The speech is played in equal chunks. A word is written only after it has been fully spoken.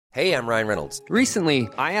Hey, I'm Ryan Reynolds. Recently,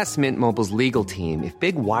 I asked Mint Mobile's legal team if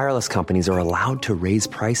big wireless companies are allowed to raise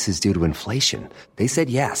prices due to inflation. They said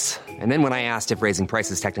yes. And then when I asked if raising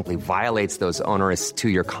prices technically violates those onerous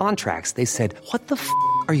two-year contracts, they said, "What the f***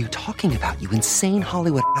 are you talking about, you insane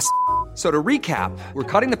Hollywood ass?" So to recap, we're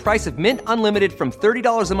cutting the price of Mint Unlimited from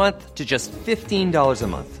 $30 a month to just $15 a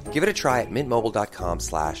month. Give it a try at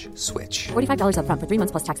mintmobile.com/switch. $45 up front for 3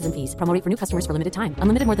 months plus taxes and fees. Promo rate for new customers for limited time.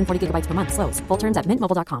 Unlimited more than 40 gigabytes per month. Slows full terms at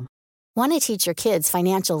mintmobile.com. Want to teach your kids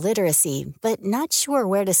financial literacy, but not sure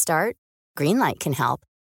where to start? Greenlight can help.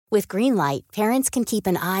 With Greenlight, parents can keep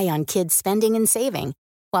an eye on kids' spending and saving,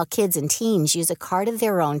 while kids and teens use a card of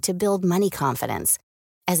their own to build money confidence.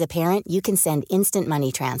 As a parent, you can send instant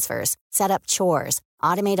money transfers, set up chores,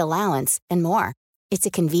 automate allowance, and more. It's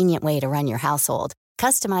a convenient way to run your household,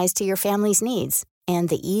 customized to your family's needs, and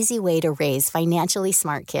the easy way to raise financially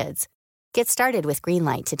smart kids. Get started with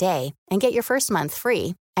Greenlight today and get your first month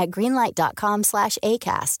free at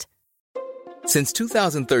greenlight.com/ACAST. Since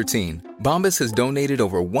 2013, Bombas has donated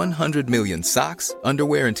over 100 million socks,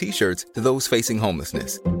 underwear, and T-shirts to those facing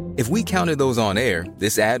homelessness. If we counted those on air,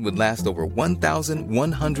 this ad would last over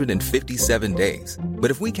 1,157 days.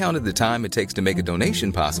 But if we counted the time it takes to make a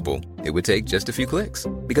donation possible, it would take just a few clicks.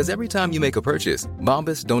 Because every time you make a purchase,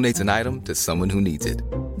 Bombas donates an item to someone who needs it.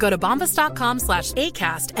 Go to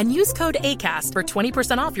bombas.com/ACAST and use code ACAST for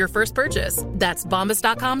 20% off your first purchase. That's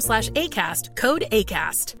bombas.com/ACAST, code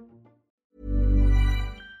ACAST.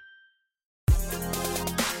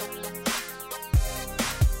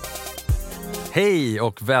 Hej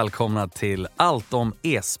och välkomna till Allt om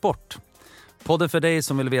e-sport. Podden för dig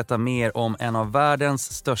som vill veta mer om en av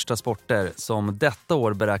världens största sporter som detta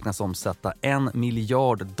år beräknas omsätta $1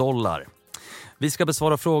 miljard. Vi ska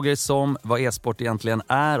besvara frågor som vad e-sport egentligen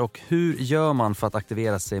är och hur gör man för att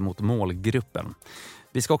aktivera sig mot målgruppen.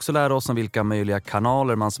 Vi ska också lära oss om vilka möjliga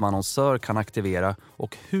kanaler man som annonsör kan aktivera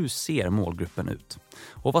och hur ser målgruppen ut.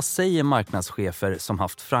 Och vad säger marknadschefer som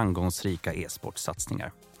haft framgångsrika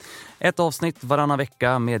e-sportsatsningar? Ett avsnitt varannan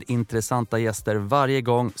vecka med intressanta gäster varje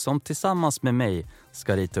gång som tillsammans med mig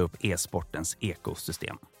ska rita upp e-sportens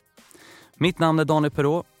ekosystem. Mitt namn är Daniel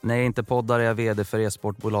Perrault. När jag inte poddar är jag vd för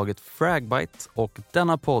e-sportbolaget Fragbite och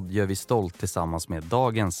denna podd gör vi stolt tillsammans med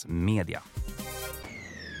Dagens Media.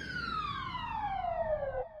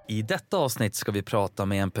 I detta avsnitt ska vi prata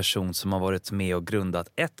med en person som har varit med och grundat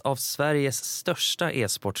ett av Sveriges största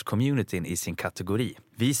e-sportscommunityn i sin kategori.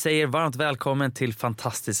 Vi säger varmt välkommen till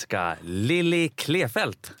fantastiska Lilly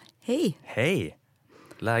Klefelt. Hej! Hej!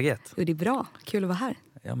 Läget? Jo, det är bra. Kul att vara här.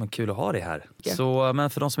 Ja, men kul att ha dig här. Ja. Så, men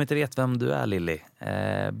för de som inte vet vem du är, Lilly,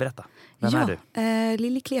 berätta. Vem är du?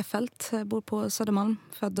 Lilly Klefelt, bor på Södermalm,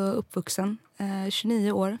 född och uppvuxen,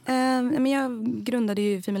 29 år. Men jag grundade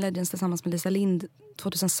ju Female Legends tillsammans med Lisa Lind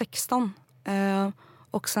 2016.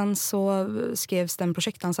 Och sen så skrevs det en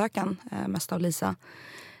projektansökan, mest av Lisa,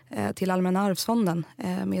 till Allmänna arvsfonden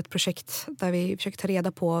med ett projekt där vi försöker ta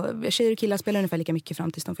reda på, tjejer och killar spelar ungefär lika mycket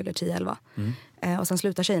fram tills de fyller 10-11. Och sen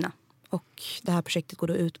slutar tjejerna. Och det här projektet går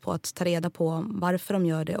då ut på att ta reda på varför de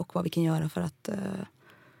gör det och vad vi kan göra för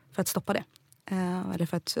att stoppa det. Eller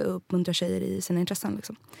för att uppmuntra tjejer i sina intressen.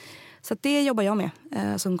 Liksom. Så att det jobbar jag med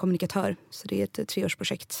som kommunikatör. Så det är ett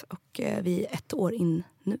 3-årsprojekt och vi är 1 år in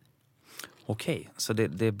nu. Okej, så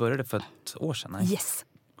det började för ett år sedan? Nej? Yes.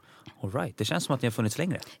 All right. Det känns som att ni har funnits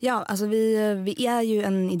längre. Ja, alltså vi är ju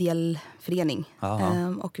en ideell förening.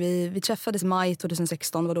 Och vi träffades i maj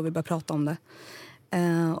 2016, var då vi började prata om det.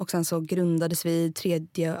 Och sen så grundades vi 2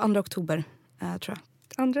 oktober, tror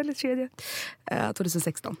jag. 2 eller 3,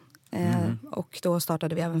 2016. Och då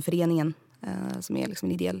startade vi även föreningen som är liksom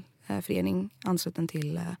en ideell förening ansluten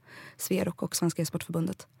till Sverok och Svenska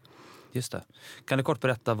e-sportförbundet. Just det. Kan du kort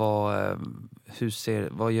berätta vad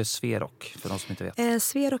gör Sverok för de som inte vet?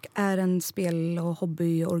 Sverok är en spel- och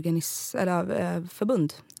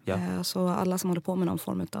förbund. Ja. Så alla som håller på med någon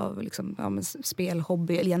form av liksom, spel,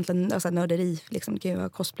 hobby eller egentligen alltså, nörderi, liksom, det kan ju vara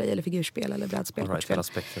cosplay eller figurspel eller brädspel. All right, hela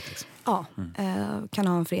spektrat liksom. Ja, kan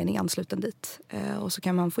ha en förening ansluten dit. Och så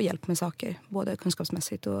kan man få hjälp med saker, både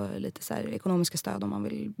kunskapsmässigt och lite så här, ekonomiska stöd om man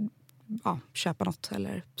vill köpa något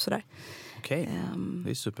eller sådär. Okej,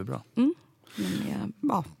 det är superbra.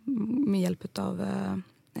 Med hjälp av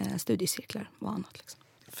studiecirklar och annat. Liksom.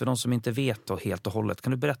 För de som inte vet då helt och hållet,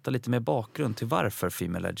 kan du berätta lite mer bakgrund till varför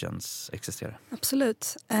Female Legends existerar?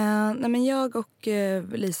 Absolut. Men jag och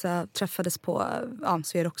Lisa träffades på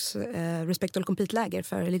Sveroks Respect All Compete-läger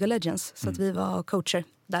för League of Legends. Så att vi var coacher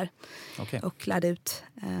där och lärde ut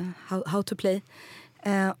how to play.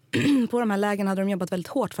 På de här lägen hade de jobbat väldigt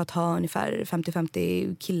hårt för att ha ungefär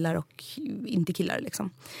 50-50 killar och inte killar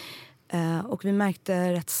liksom. Och vi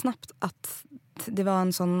märkte rätt snabbt att det var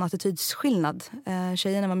en sån attitydsskillnad.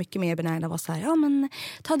 Tjejerna var mycket mer benägna att vara så här, ja men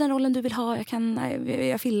ta den rollen du vill ha,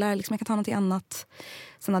 jag fillar, liksom, jag kan ta någonting annat.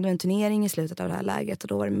 Sen hade vi en turnering i slutet av det här lägret och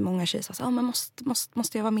då var det många tjejer som sa, ja men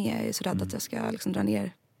måste jag vara med, jag är så rädd att jag ska liksom dra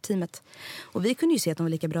ner teamet. Och vi kunde ju se att de var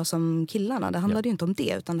lika bra som killarna, det handlade ju inte om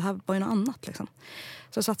det utan det här var ju något annat liksom.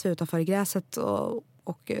 Så satt vi utanför i gräset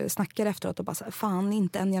och snackade efteråt och bara så här, fan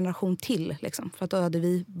inte en generation till liksom. För att då hade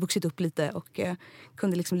vi vuxit upp lite och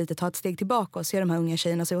kunde liksom lite ta ett steg tillbaka och se de här unga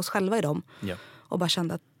tjejerna, se oss själva i dem. Ja. Och bara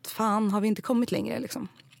kände att fan har vi inte kommit längre liksom.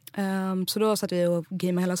 Så då satt vi och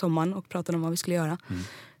gamade hela sommaren och pratade om vad vi skulle göra.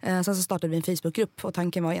 Sen så startade vi en Facebookgrupp och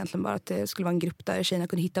tanken var egentligen bara att det skulle vara en grupp där tjejerna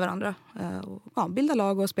kunde hitta varandra. Och bilda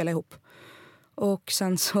lag och spela ihop. Och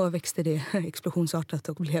sen så växte det explosionsartat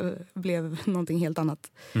och blev någonting helt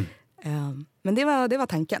annat. Men det var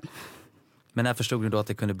tanken. Men när förstod du då att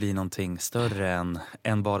det kunde bli någonting större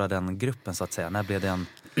än bara den gruppen så att säga? När blev det en...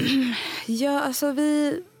 Ja, alltså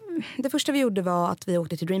det första vi gjorde var att vi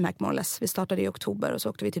åkte till DreamHack more or less. Vi startade i oktober och så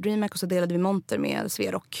åkte vi till DreamHack och så delade vi monter med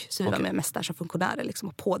Sverok. Så vi var med mest där som funktionärer liksom.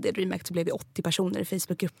 Och på det DreamHack så blev vi 80 personer i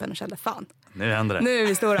Facebookgruppen och kände fan. Nu händer det. Nu är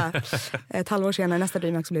vi stora. Ett halvår senare nästa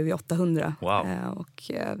DreamHack så blev vi 800. Wow.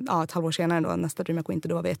 Och ett halvår senare då nästa DreamHack och inte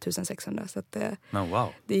då var vi 1600. Så att, men wow.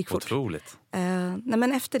 Det gick fort. Otroligt. Nej,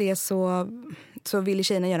 men efter det så ville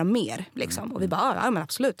tjejerna göra mer liksom. Och vi bara, ja men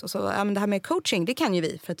absolut. Och så, men det här med coaching, det kan ju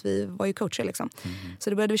vi. För att vi var ju coacher liksom. Så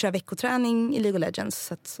då började vi köra veckoträning i League of Legends.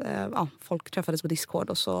 Så att folk träffades på Discord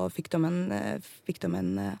och så fick de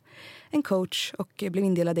en coach. Och blev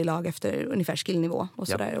indelade i lag efter ungefär skillnivå och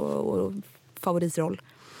sådär. Och favoritroll.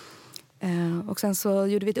 Och sen så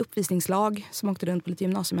gjorde vi ett uppvisningslag som åkte runt på lite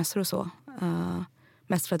gymnasiemässor och så.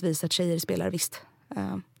 Mest för att visa att tjejer spelar visst.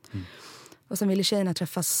 Och sen ville tjejerna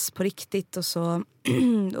träffas på riktigt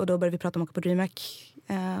och då började vi prata om att åka på DreamHack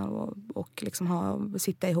och liksom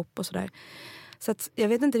sitta ihop och sådär. Så att jag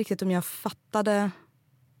vet inte riktigt om jag fattade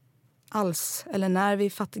alls eller när vi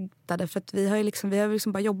fattade, för att vi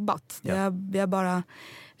har bara jobbat. Vi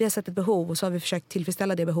har sett ett behov och så har vi försökt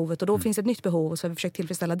tillfredsställa det behovet och då finns ett nytt behov och så har vi försökt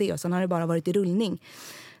tillfredsställa det och sen har det bara varit i rullning.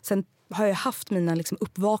 Sen har jag haft mina liksom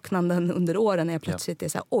uppvaknanden under åren när jag plötsligt är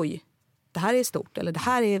så här, oj, det här är stort eller det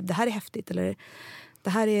här är häftigt eller det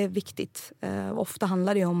här är viktigt. Ofta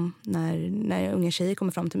handlar det om när unga tjejer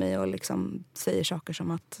kommer fram till mig och liksom säger saker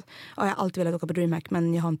som att jag har alltid velat åka på DreamHack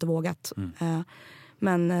men jag har inte vågat.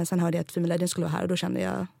 Men sen hörde jag att Female Legends skulle vara här och då kände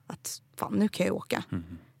jag att fan, nu kan jag åka.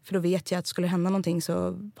 För då vet jag att skulle det hända någonting så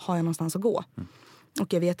har jag någonstans att gå.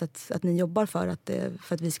 Och jag vet att ni jobbar för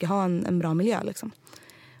att vi ska ha en bra miljö liksom.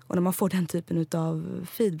 Och när man får den typen av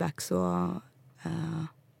feedback så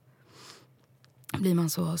blir man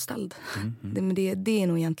så ställd. Det är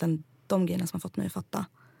nog egentligen de grejerna som har fått mig att fatta.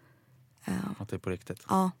 Att det är på riktigt.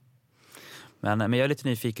 Ja. Men jag är lite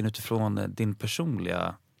nyfiken utifrån din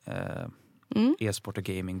personliga e-sport och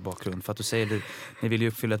gaming bakgrund. För att du säger ni vill ju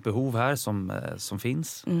uppfylla ett behov här som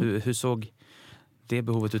finns. Hur såg det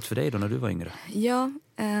behovet ut för dig då när du var yngre? Ja,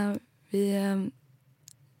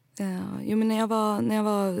 men när jag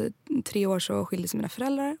var 3 år så skilde sig mina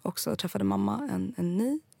föräldrar och så träffade mamma en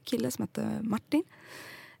ny kille som hette Martin.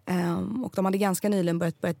 Och de hade ganska nyligen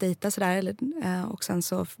börjat dejta sådär. Och sen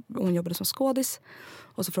så hon jobbade som skådis.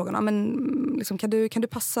 Och så frågade han, liksom, kan du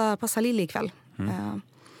passa Lilly ikväll?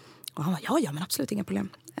 Och han var, ja men absolut, inga problem.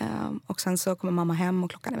 Och sen så kommer mamma hem och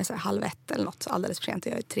klockan är 12:30 eller något, alldeles för sent,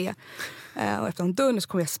 jag är 3. Och efter en dörr så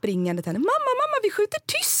kommer jag springande till henne. Mamma, vi skjuter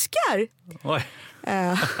tyskar! Oj.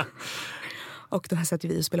 Och då satt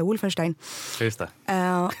vi och spelade Wolfenstein. Just det.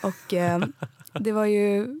 Och det var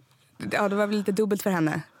ju, det var väl lite dubbelt för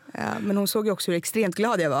henne. Men hon såg ju också hur extremt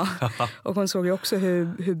glad jag var. Och hon såg ju också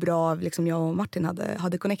hur bra liksom, jag och Martin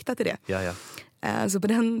hade connectat till det. Ja. Så på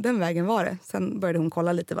den vägen var det. Sen började hon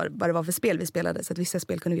kolla lite vad det var för spel vi spelade. Så att vissa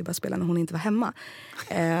spel kunde vi bara spela när hon inte var hemma.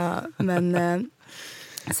 Men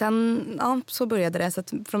sen så började det. Så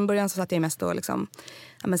att från början så satt jag mest då liksom,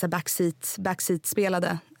 så backseat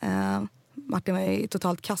spelade. Martin var ju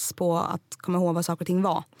totalt kass på att komma ihåg vad saker och ting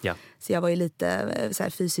var. Ja. Så jag var ju lite så här,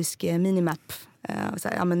 fysisk minimap. Så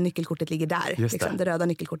här, men nyckelkortet ligger där. Liksom. Det röda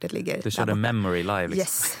nyckelkortet ligger. Du körde memory live. Liksom.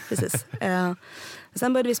 Yes, precis.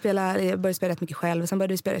 Sen började vi spela rätt mycket själv. Sen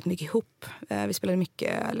började vi spela rätt mycket ihop. Vi spelade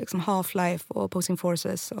mycket liksom Half-Life och Opposing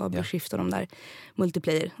Forces och Blue Shift och de där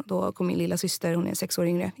multiplayer. Då kom min lilla syster, hon är 6 år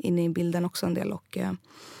yngre, in i bilden också en del. Och,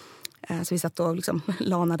 så vi satt och liksom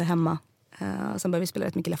lanade hemma. Sen började vi spela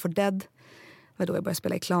rätt mycket Left 4 Dead. Det var då jag började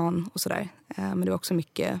spela i klan och sådär. Men det var också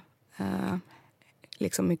mycket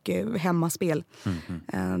liksom mycket hemmaspel.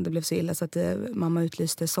 Det blev så illa så att mamma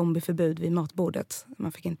utlyste zombieförbud vid matbordet.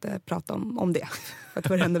 Man fick inte prata om det. För att det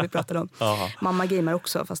var det enda vi pratade om. Mamma gamer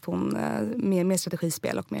också, fast hon mer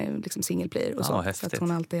strategispel och mer liksom single player och så. Så att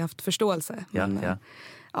hon alltid haft förståelse. Men,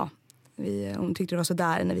 hon tyckte det var så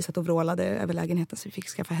där när vi satt och vrålade över lägenheten så vi fick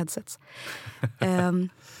skaffa headsets.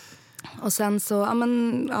 Och sen så,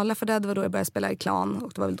 Left 4 Dead var då jag började spela i klan.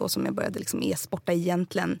 Och det var väl då som jag började liksom e-sporta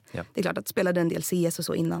egentligen. Det är klart att jag spelade en del CS och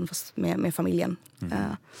så innan, fast med familjen.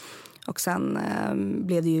 Och sen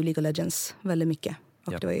blev det ju League of Legends väldigt mycket.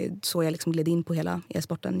 Och det var ju så jag liksom gled in på hela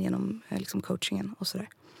e-sporten genom liksom coachingen och sådär.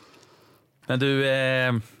 Men du,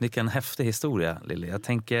 vilken häftig historia, Lilly. Jag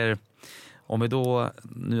tänker, om vi då,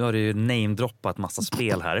 nu har du ju namedroppat massa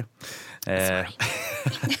spel här.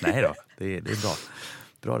 Nej då, det är bra.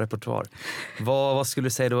 Bra repertoar. Vad skulle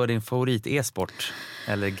du säga då är din favorit e-sport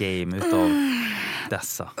eller game utav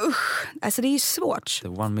dessa? Alltså det är ju svårt. The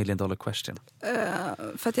 $1 million question.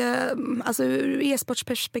 För att ur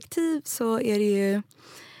e-sportsperspektiv så är det ju...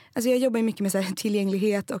 Alltså jag jobbar ju mycket med så här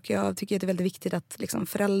tillgänglighet och jag tycker att det är väldigt viktigt att liksom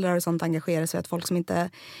föräldrar och sånt engagerar sig. Att folk som inte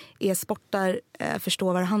e-sportar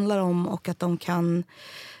förstår vad det handlar om och att de kan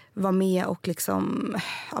vara med och liksom,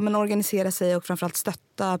 organisera sig och framförallt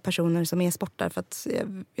stötta personer som e-sportar. För att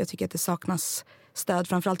jag tycker att det saknas stöd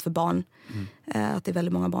framförallt för barn. Att det är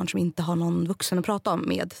väldigt många barn som inte har någon vuxen att prata om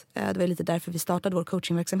med. Det var lite därför vi startade vår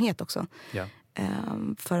coachingverksamhet också.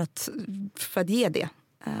 För att ge det.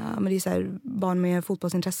 Men det är så här, barn med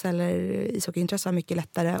fotbollsintresse eller ishockeyintresse har mycket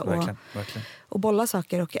lättare att bolla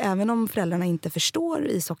saker. Och även om föräldrarna inte förstår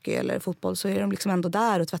ishockey eller fotboll så är de liksom ändå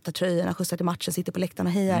där och tvättar tröjorna, skjutsar till matchen, sitter på läktarna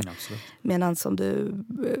och hejar. Medan som du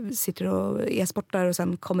sitter och e-sportar och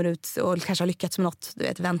sen kommer ut och kanske har lyckats med något, du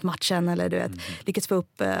vet, vänt matchen eller du vet, lyckats få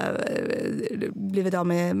upp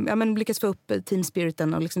lyckats få upp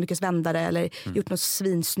teamspiriten och liksom lyckats vända det eller gjort något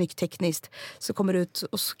svinsnyggt tekniskt, så kommer du ut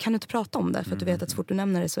och så kan du inte prata om det för att du vet att så fort du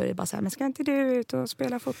nämner det så är det bara så här, men ska inte du ut och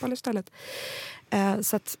spela fotboll istället?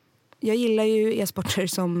 Så att jag gillar ju e-sporter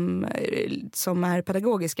som är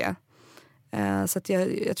pedagogiska. Så att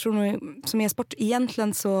jag tror nog, som e-sport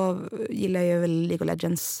egentligen så gillar jag väl League of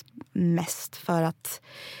Legends mest för att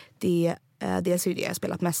dels är det jag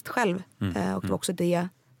spelat mest själv. Och det var också det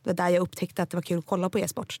där jag upptäckte att det var kul att kolla på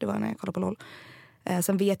e-sport. Det var när jag kollade på LOL.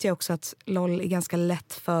 Sen vet jag också att LOL är ganska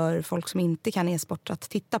lätt för folk som inte kan e-sport att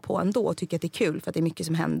titta på ändå och tycka att det är kul för att det är mycket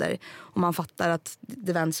som händer. Och man fattar att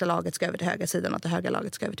det vänstra laget ska över till högra sidan och att det högra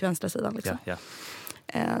laget ska över till vänstra sidan. Liksom.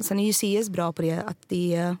 Sen är ju CS bra på det, att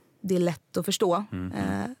det är lätt att förstå.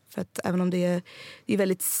 För att även om det är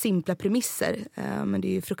väldigt simpla premisser, men det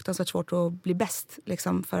är ju fruktansvärt svårt att bli bäst.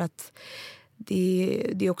 Liksom, för att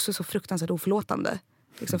det är också så fruktansvärt oförlåtande.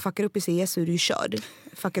 Liksom, fuckar upp i CS så är du ju körd.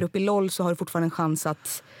 Fuckar upp i LOL så har du fortfarande en chans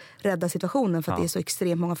att rädda situationen för att det är så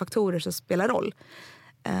extremt många faktorer som spelar roll.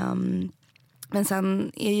 Men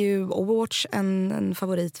sen är ju Overwatch en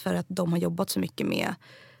favorit för att de har jobbat så mycket med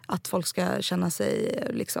att folk ska känna sig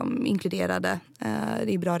liksom inkluderade.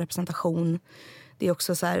 Det är bra representation. Det är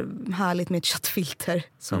också så här härligt med ett chattfilter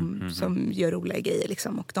som gör roliga grejer.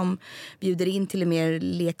 Liksom. Och de bjuder in till en mer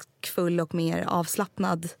lekfull och mer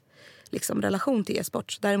avslappnad liksom, relation till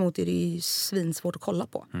e-sport. Däremot är det ju svinsvårt att kolla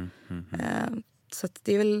på. Så att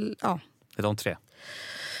det är väl, ja. Det är de tre?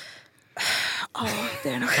 Ja, det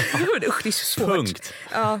är nog. Det är så svårt. Punkt.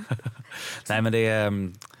 Ja. Nej, men det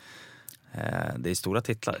är stora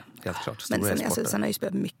titlar, helt klart. Stora men sen har jag ju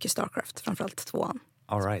spelat mycket StarCraft, framförallt 2:an.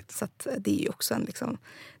 All right. Så att det är ju också en liksom,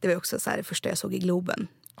 det var också så här det första jag såg i Globen.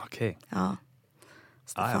 Okej. Ja.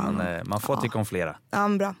 Man får tycka om flera. Ja,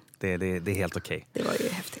 bra. Det är helt okej. Det var ju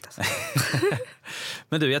häftigt alltså.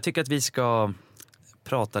 Men du, jag tycker att vi ska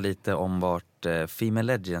prata lite om vart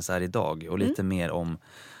Female Legends är idag och lite mer om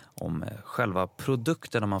själva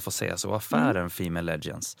produkten, om man får säga så, affären Female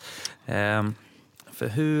Legends. För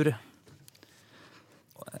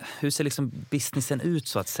hur ser liksom businessen ut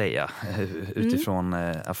så att säga utifrån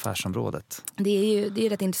affärsområdet? Det är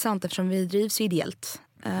rätt intressant eftersom vi drivs ideellt.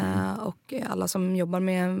 Och alla som jobbar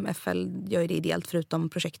med FL gör det ideellt förutom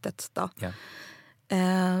projektet då. Yeah.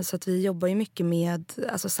 Så att vi jobbar ju mycket med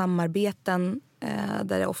alltså, samarbeten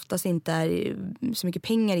där det oftast inte är så mycket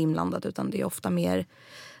pengar inblandat utan det är ofta mer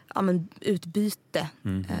utbyte.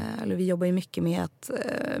 Eller vi jobbar ju mycket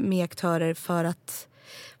med aktörer för att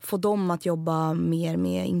få dem att jobba mer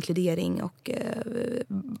med inkludering och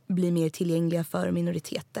bli mer tillgängliga för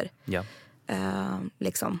minoriteter. Yeah.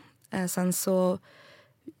 Liksom. Sen så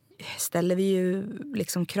ställer vi ju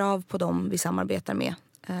liksom krav på dem vi samarbetar med.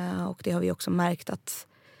 Och det har vi också märkt att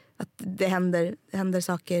att det händer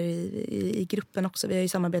saker i gruppen också. Vi har ju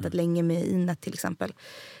samarbetat länge med Inet till exempel.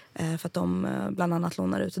 För att de bland annat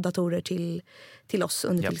lånar ut datorer till oss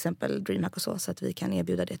under till exempel DreamHack och så att vi kan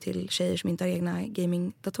erbjuda det till tjejer som inte har egna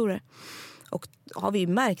gamingdatorer. Och har vi ju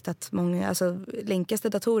märkt att många, alltså länkaste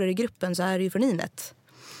datorer i gruppen så är det ju från Inet.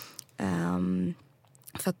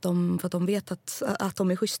 För att de vet att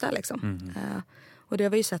de är schyssta liksom. Och det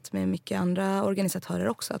har vi ju sett med mycket andra organisatörer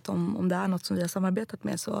också, att om det är något som vi har samarbetat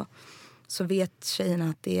med så vet tjejerna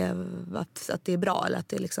att det är bra, eller att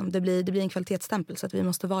det blir en kvalitetsstämpel, så att vi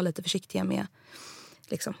måste vara lite försiktiga med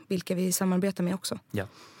liksom, vilka vi samarbetar med också. Ja.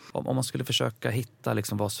 Om man skulle försöka hitta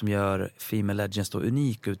liksom, vad som gör Female Legends då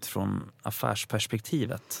unik ut från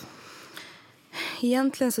affärsperspektivet?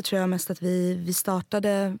 Egentligen så tror jag mest att vi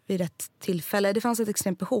startade vid rätt tillfälle. Det fanns ett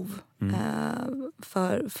extremt behov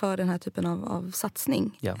för den här typen av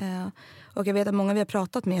satsning. Ja. Och jag vet att många vi har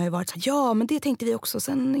pratat med har ju varit så här, ja men det tänkte vi också.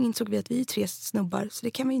 Sen insåg vi att vi är 3 snubbar, så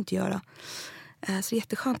det kan vi inte göra. Så det är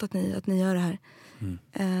jätteskönt att ni gör det här.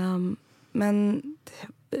 Men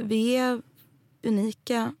vi är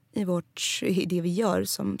unika i det vi gör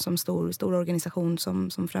som stor organisation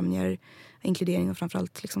som främjar inkludering och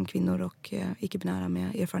framförallt liksom kvinnor och icke-binära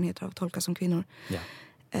med erfarenheter av att tolka som kvinnor. Ja.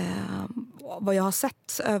 Vad jag har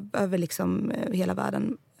sett över liksom hela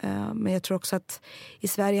världen. Men jag tror också att i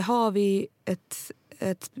Sverige har vi ett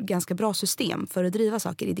ganska bra system för att driva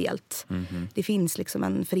saker ideellt. Det finns liksom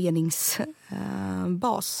en föreningsbas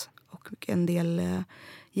och en del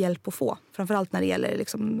hjälp att få. Framförallt när det gäller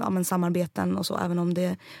liksom, samarbeten och så, även om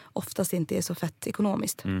det oftast inte är så fett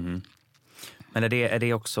ekonomiskt. Men är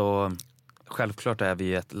det också, självklart är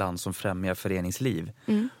vi ett land som främjar föreningsliv.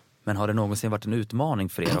 Men har det någonsin varit en utmaning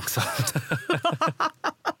för er också?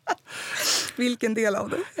 Vilken del av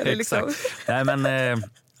det? Eller liksom? Exakt. Nej, men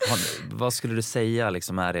vad skulle du säga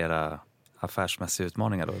liksom, är era affärsmässiga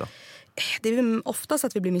utmaningar då? Det är väl oftast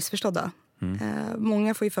att vi blir missförstådda.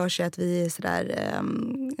 Många får ju för sig att vi är sådär,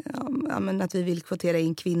 att vi vill kvotera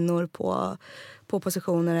in kvinnor på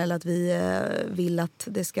positioner, eller att vi vill att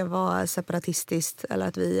det ska vara separatistiskt, eller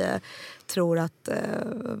att vi tror att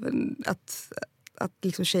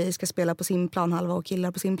liksom tjejer ska spela på sin planhalva och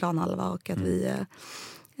killar på sin planhalva, och att vi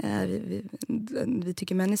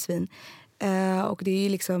tycker män är svin. Och det är ju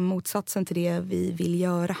liksom motsatsen till det vi vill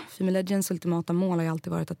göra. Female Legends ultimata mål har ju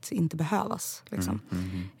alltid varit att inte behövas. Liksom.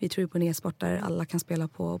 Vi tror på en e-sport där alla kan spela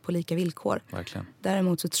på lika villkor. Verkligen.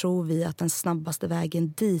 Däremot så tror vi att den snabbaste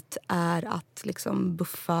vägen dit är att liksom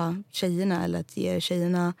buffa tjejerna, eller att ge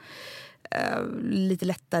tjejerna lite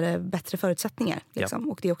lättare, bättre förutsättningar. Liksom.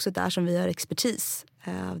 Och det är också där som vi har expertis.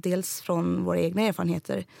 Dels från våra egna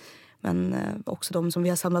erfarenheter, men också de som vi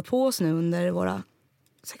har samlat på oss nu under våra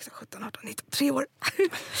 16, 17, 18, 19, 3 år.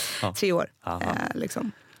 3 år.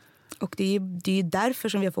 Liksom. Och det är ju därför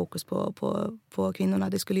som vi har fokus på kvinnorna.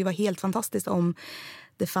 Det skulle ju vara helt fantastiskt om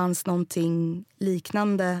det fanns någonting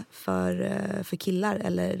liknande för killar,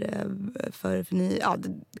 eller för ny. Ja,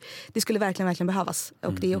 det skulle verkligen behövas.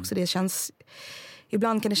 Och det är också det känns.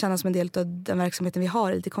 Ibland kan det kännas som en del av den verksamheten vi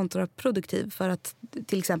har lite kontraproduktiv, för att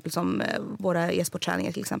till exempel som våra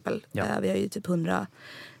e-sportträningar till exempel. Vi har ju typ 100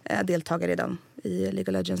 deltagare redan i League of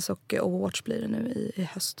Legends, och Overwatch blir det nu i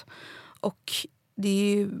höst. Och det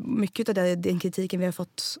är ju mycket av den kritiken vi har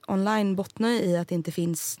fått online bottnar i att det inte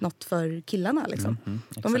finns något för killarna liksom.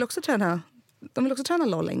 De vill också träna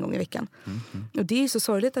LOL en gång i veckan. Och det är ju så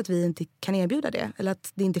sorgligt att vi inte kan erbjuda det, eller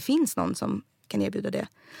att det inte finns någon som kan erbjuda det.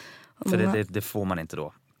 För det får man inte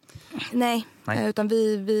då? Nej. Utan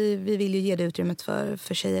vi vill ju ge det utrymmet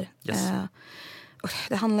för tjejer. Yes. Och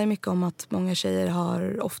det handlar ju mycket om att många tjejer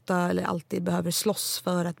har ofta eller alltid behöver slåss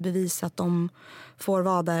för att bevisa att de får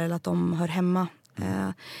vara där, eller att de hör hemma.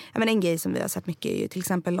 Men en grej som vi har sett mycket är ju till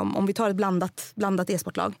exempel om vi tar ett blandat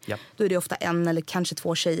e-sportlag. Då är det ofta 1 eller kanske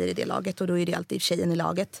 2 tjejer i det laget, och då är det alltid tjejen i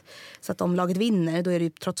laget. Så att om laget vinner, då är det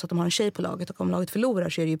ju trots att de har en tjej på laget, och om laget förlorar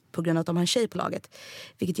så är det ju på grund av att de har en tjej på laget.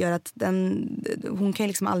 Vilket gör att hon kan ju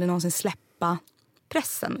liksom aldrig någonsin släppa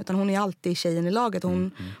pressen, utan hon är alltid tjejen i laget, och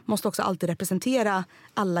hon måste också alltid representera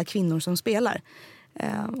alla kvinnor som spelar.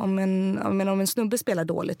 Om en snubbe spelar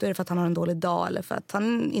dåligt, då är det för att han har en dålig dag, eller för att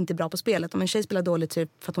han inte är bra på spelet. Om en tjej spelar dåligt, så är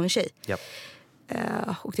det för att hon är tjej.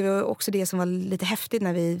 Och det var också det som var lite häftigt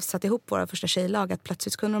när vi satte ihop våra första tjejlag, att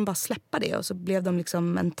plötsligt kunde de bara släppa det, och så blev de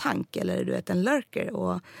liksom en tank, eller en lurker.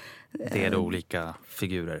 Och det är då olika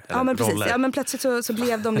figurer, eller ja, men precis. roller. Ja, men plötsligt så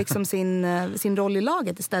blev de liksom sin roll i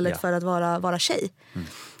laget istället för att vara tjej.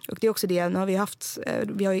 Och det är också det, nu har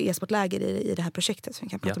vi har ju e-sportläger i det här projektet som vi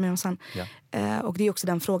kan prata mer om sen. Och det är också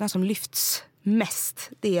den frågan som lyfts mest.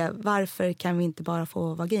 Det är, varför kan vi inte bara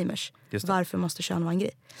få vara gamers? Varför måste kön vara en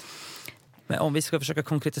grej? Men om vi ska försöka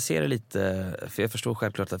konkretisera lite, för jag förstår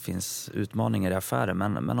självklart att det finns utmaningar i affären,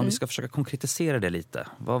 men om vi ska försöka konkretisera det lite.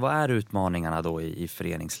 Vad är utmaningarna då i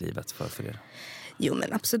föreningslivet för er? Jo,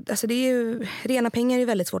 men absolut. Alltså det är ju, rena pengar är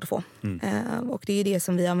väldigt svårt att få. Och det är det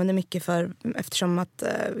som vi använder mycket för, eftersom att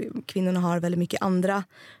kvinnorna har väldigt mycket andra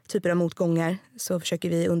typer av motgångar, så försöker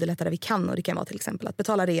vi underlätta det vi kan. Och det kan vara till exempel att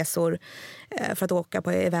betala resor för att åka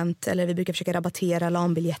på event, eller vi brukar försöka rabattera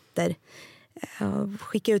LAN-biljetter,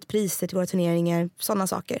 skicka ut priser till våra turneringar, sådana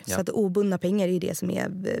saker. Så att obundna pengar är det som är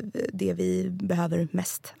det vi behöver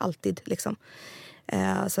mest, alltid liksom.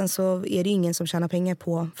 Sen så är det ju ingen som tjänar pengar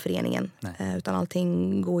på föreningen, utan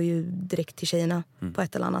allting går ju direkt till tjejerna på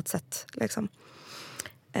ett eller annat sätt liksom.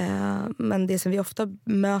 Men det som vi ofta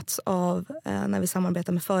möts av när vi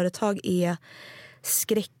samarbetar med företag är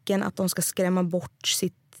skräcken att de ska skrämma bort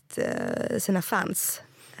sina fans.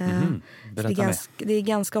 Det är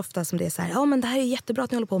ganska ofta som det är så här: ja, men det här är jättebra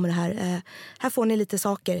att ni håller på med det här. Här får ni lite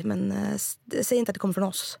saker, men säg inte att det kommer från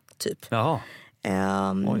oss, typ. Jaha.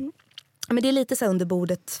 Men det är lite så under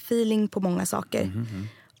bordet feeling på många saker.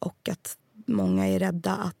 Och att många är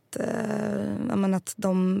rädda att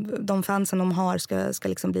de fansen de har ska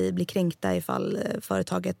liksom bli kränkta ifall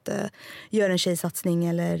företaget gör en tjejsatsning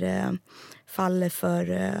eller faller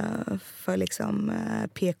för liksom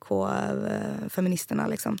PK-feministerna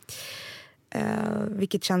liksom.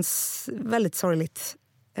 Vilket känns väldigt sorgligt.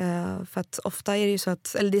 För att ofta är det ju så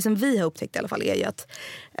att, eller det som vi har upptäckt i alla fall, är ju att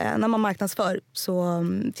när man marknadsför, så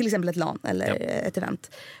till exempel ett LAN eller ett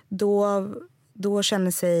event, då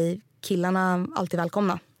känner sig killarna alltid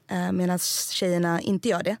välkomna, medan tjejerna inte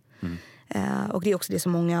gör det. Och det är också det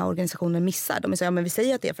som många organisationer missar. De säger, ja, men vi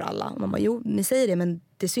säger att det är för alla. Och man bara, jo, ni säger det, men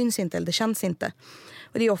det syns inte eller det känns inte.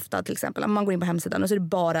 Och det är ofta till exempel, man går in på hemsidan och så är det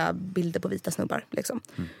bara bilder på vita snubbar liksom.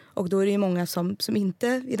 Och då är det ju många som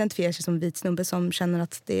inte identifierar sig som vit snubbe, som känner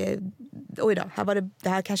att oj då, det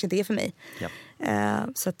här kanske inte är för mig.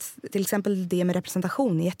 Så att till exempel det med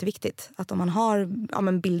representation är jätteviktigt. Att om man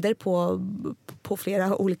har bilder på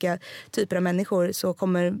flera olika typer av människor, så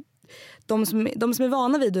kommer de som är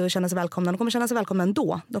vana vid att känna sig välkomna, de kommer känna sig välkomna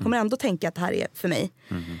ändå. De kommer ändå tänka att det här är för mig.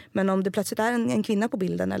 Men om det plötsligt är en kvinna på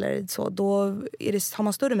bilden eller så, då har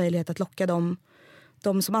man större möjlighet att locka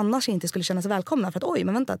de som annars inte skulle känna sig välkomna. För att oj,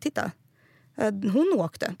 men vänta, titta. Hon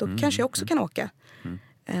åkte, då kanske jag också kan åka.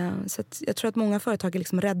 Så att jag tror att många företag är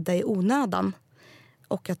liksom rädda i onödan.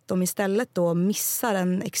 Och att de istället då missar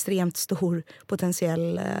en extremt stor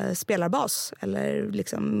potentiell spelarbas eller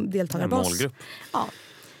liksom deltagarbas. En målgrupp. Ja.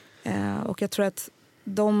 Och jag tror att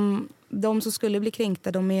de som skulle bli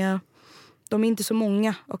kränkta, de är inte så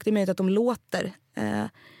många. Och det är möjligt att de låter.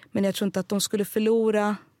 Men jag tror inte att de skulle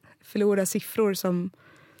förlora siffror som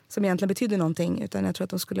egentligen betyder någonting. Utan jag tror att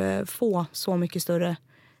de skulle få så mycket större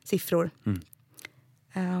siffror.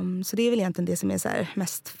 Så det är väl egentligen det som är så här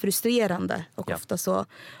mest frustrerande. Och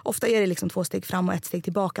ofta är det liksom 2 steg fram och 1 steg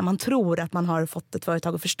tillbaka. Man tror att man har fått ett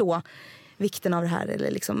företag att förstå vikten av det här,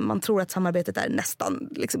 eller liksom, man tror att samarbetet är nästan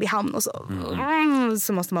liksom i hamn, och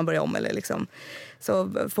så måste man börja om, eller liksom,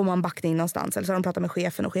 så får man backning någonstans, eller så har de pratat med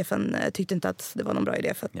chefen och chefen tyckte inte att det var någon bra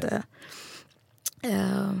idé för att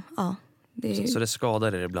Så det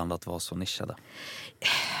skadar er ibland att vara så nischade?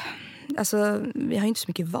 Alltså, vi har ju inte så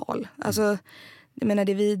mycket val. Alltså, jag menar,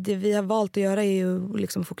 det vi har valt att göra är ju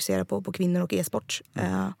liksom fokusera på kvinnor och e-sport.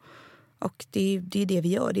 Och det är det vi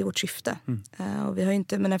gör, det är vårt syfte. Och vi har ju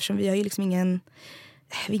inte, men eftersom vi har ju liksom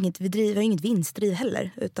vi har inget vinstdriv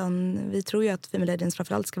heller, utan vi tror ju att Female Legends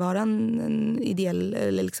framförallt ska vara en ideell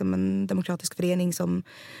eller liksom en demokratisk förening som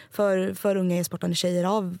för unga e-sportande tjejer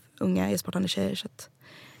av unga e-sportande tjejer, så att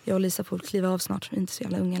jag och Lisa får kliva av snart, vi är inte så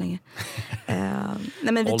jävla unga längre.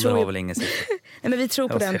 Nej, men vi ålder har väl ingen siffra. Nej, men vi tror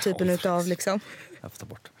på den typen utav liksom. Jag får ta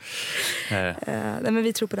bort. Nej, men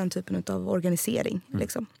vi tror på den typen utav organisering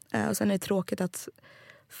liksom. Och sen är det tråkigt att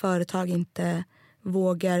företag inte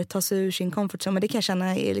vågar ta sig ur sin comfort zone. Men det kan jag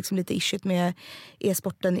känna är liksom lite issuet med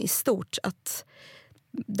e-sporten i stort, att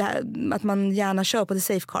man gärna kör på the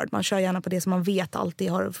safe card. Man kör gärna på det som man vet alltid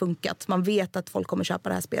har funkat. Man vet att folk kommer köpa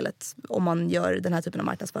det här spelet om man gör den här typen av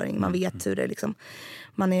marknadsföring. Man vet hur det liksom,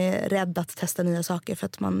 man är rädd att testa nya saker för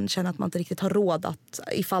att man känner att man inte riktigt har råd att,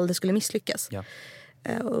 ifall det skulle misslyckas.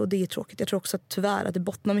 Och det är tråkigt. Jag tror också att tyvärr att det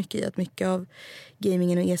bottnar mycket i att mycket av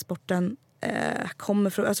gamingen och e-sporten kommer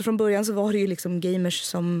från, alltså från början så var det ju liksom gamers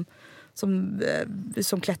som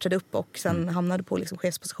klättrade upp och sen hamnade på liksom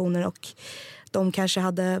chefspositioner, och de kanske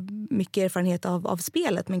hade mycket erfarenhet av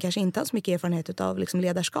spelet, men kanske inte så mycket erfarenhet av liksom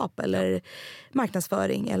ledarskap eller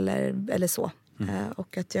marknadsföring eller så.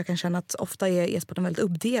 Och att jag kan känna att ofta är e-sporten väldigt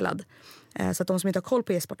uppdelad. Så att de som inte har koll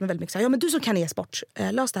på e-sporten är väldigt mycket så här, ja men du som kan e-sport,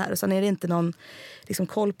 lös det här. Och sen är det inte någon liksom,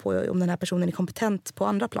 koll på om den här personen är kompetent på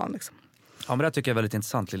andra plan liksom. Ja, men det tycker jag är väldigt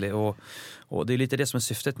intressant, Lili. Och det är lite det som är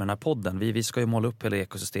syftet med den här podden. Vi ska ju måla upp hela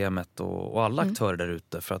ekosystemet och alla aktörer där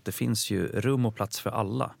ute, för att det finns ju rum och plats för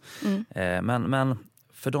alla. Men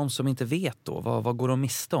för de som inte vet då, vad går de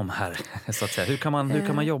miste om här? Så att säga? Hur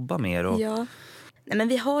kan man jobba mer? Ja. Nej, men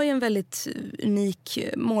vi har ju en väldigt unik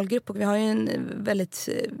målgrupp och vi har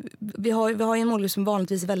ju en målgrupp som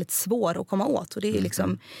vanligtvis är väldigt svår att komma åt. Och det är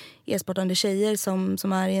liksom e-sportande tjejer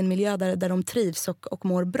som är i en miljö där de trivs och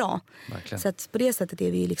mår bra. Verkligen. Så att på det sättet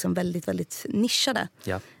är vi liksom väldigt, väldigt nischade.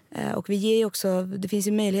 Ja. Och vi ger ju också, det finns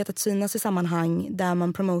ju möjlighet att synas i sammanhang där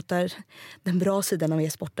man promotar den bra sidan av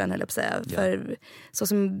e-sporten, eller på säga. Ja. För så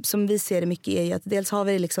som vi ser det mycket är ju att dels har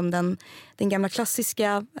vi liksom den gamla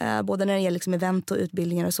klassiska, både när det gäller liksom event och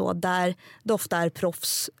utbildningar och så, där det ofta är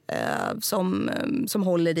proffs som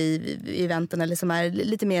håller i eventen, eller som är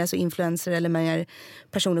lite mer så influencer eller mer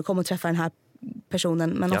personer kommer och träffar den här personen,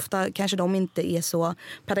 men ofta kanske de inte är så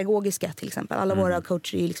pedagogiska till exempel. Alla våra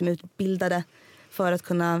coacher är liksom utbildade för att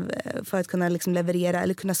kunna liksom leverera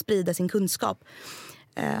eller kunna sprida sin kunskap.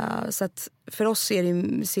 Så att för oss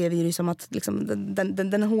ser vi det som att liksom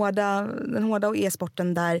den hårda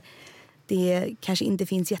e-sporten där det kanske inte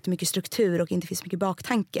finns jättemycket struktur och inte finns mycket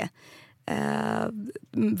baktanke.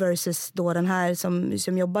 Versus då den här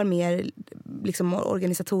som jobbar mer liksom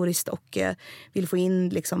organisatoriskt och vill få in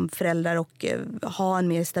liksom föräldrar och ha en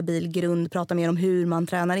mer stabil grund, prata mer om hur man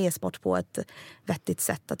tränar e-sport på ett vettigt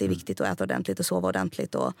sätt, att det är viktigt att äta ordentligt och sova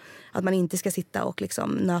ordentligt och att man inte ska sitta och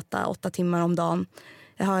liksom nöta 8 timmar om dagen.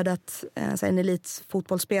 Jag hörde att en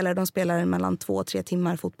elitfotbollsspelare, de spelar mellan 2 och 3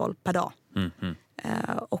 timmar fotboll per dag.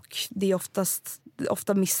 Och det är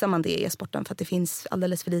ofta missar man det i e-sporten för att det finns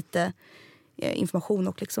alldeles för lite information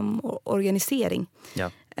och liksom organisering.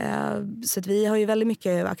 Ja. Så att vi har ju väldigt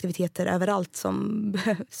mycket aktiviteter överallt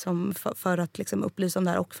som för att liksom upplysa om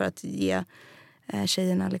det här och för att ge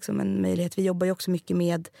tjejerna liksom en möjlighet. Vi jobbar ju också mycket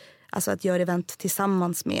med alltså att göra event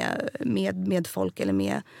tillsammans med folk eller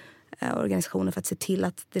med organisationer för att se till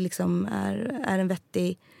att det liksom är en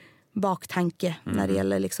vettig baktanke när det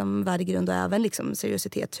gäller liksom värdegrund och även liksom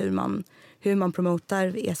seriositet, hur man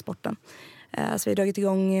promotar e-sporten. Så vi har dragit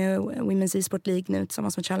igång Women's e-sport League nu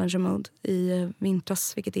tillsammans med Challenger Mode i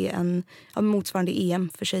vintras, vilket är en motsvarande EM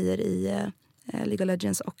för tjejer i League of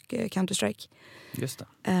Legends och Counter-Strike. Just det.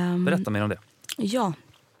 Berätta mer om det. Ja.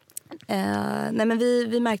 Nej, men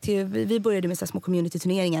vi märkte ju, vi började med så små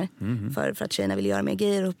community-turneringar för att tjejerna ville göra mer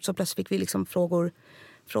grejer, och så plötsligt fick vi liksom frågor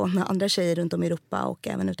från andra tjejer runt om i Europa och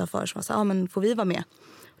även utanför som sa, men får vi vara med?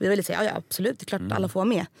 Och vi ville säga, ja absolut, det är klart att alla får vara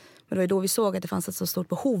med. Men det var då vi såg att det fanns ett så stort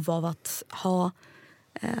behov av att ha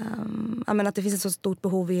att det finns ett så stort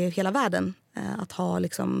behov i hela världen att ha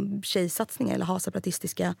liksom tjejsatsningar eller ha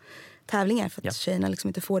separatistiska tävlingar för att tjejerna liksom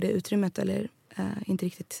inte får det utrymmet eller inte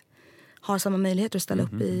riktigt har samma möjligheter att ställa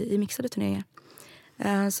upp i mixade turneringar.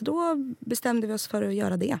 Så då bestämde vi oss för att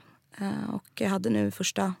göra det. Och jag hade nu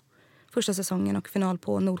första säsongen och final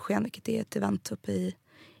på Nordsken, vilket är ett event uppe i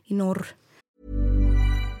norr.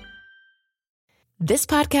 This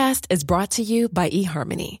podcast is brought to you by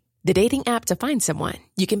eHarmony, the dating app to find someone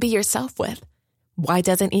you can be yourself with. Why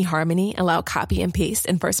doesn't eHarmony allow copy and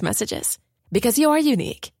paste in first messages? Because you are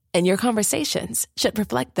unique, and your conversations should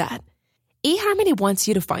reflect that. eHarmony wants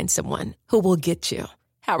you to find someone who will get you.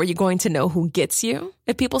 How are you going to know who gets you?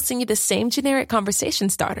 If people send you the same generic conversation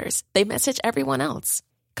starters they message everyone else.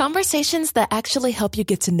 Conversations that actually help you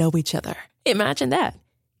get to know each other. Imagine that.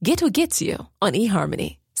 Get who gets you on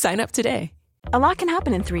eHarmony. Sign up today. A lot can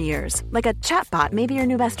happen in 3 years, like a chatbot may be your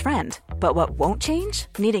new best friend. But what won't change?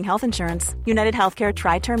 Needing health insurance. United Healthcare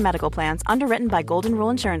Tri-Term Medical Plans, underwritten by Golden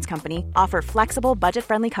Rule Insurance Company, offer flexible,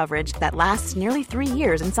 budget-friendly coverage that lasts nearly 3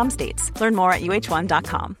 years in some states. Learn more at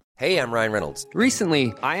uh1.com. Hey, I'm Ryan Reynolds.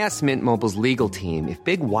 Recently, I asked Mint Mobile's legal team if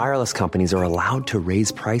big wireless companies are allowed to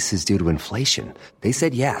raise prices due to inflation. They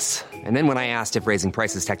said yes. And then when I asked if raising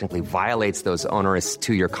prices technically violates those onerous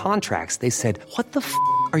 2-year contracts, they said, "What the f***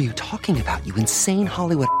 are you talking about, you insane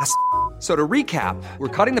Hollywood ass?" So to recap,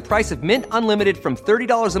 we're cutting the price of Mint Unlimited from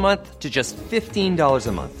 $30 a month to just $15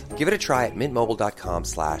 a month. Give it a try at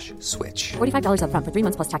mintmobile.com/switch. $45 up front for 3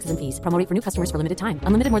 months plus taxes and fees. Promo rate for new customers for limited time.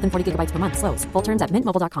 Unlimited more than 40 gigabytes per month. Slows full terms at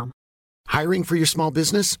mintmobile.com. Hiring for your small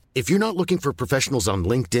business? If you're not looking for professionals on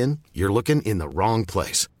LinkedIn, you're looking in the wrong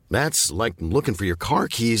place. That's like looking for your car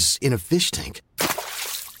keys in a fish tank.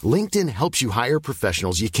 LinkedIn helps you hire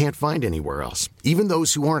professionals you can't find anywhere else, even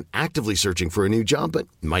those who aren't actively searching for a new job but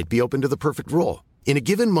might be open to the perfect role. In a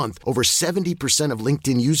given month, over 70% of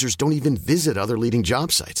LinkedIn users don't even visit other leading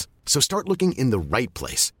job sites. So start looking in the right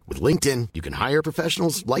place. With LinkedIn, you can hire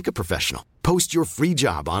professionals like a professional. Post your free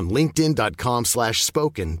job on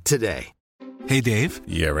linkedin.com/spoken today. Hey, Dave.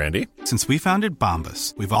 Yeah, Randy. Since we founded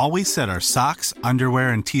Bombas, we've always said our socks,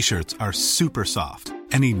 underwear, and T-shirts are super soft.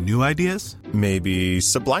 Any new ideas? Maybe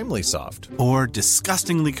sublimely soft. Or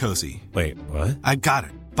disgustingly cozy. Wait, what? I got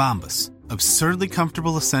it. Bombas. Absurdly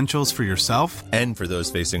comfortable essentials for yourself and for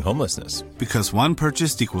those facing homelessness. Because one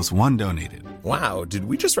purchased equals one donated. Wow, did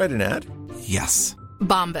we just write an ad? Yes.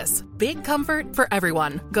 Bombas. Big comfort for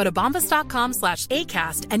everyone. Go to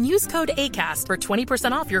bombas.com/ACAST and use code ACAST for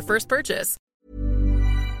 20% off your first purchase.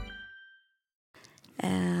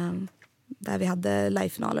 Där vi hade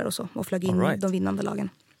livefinaler och så. Och flög in de vinnande lagen.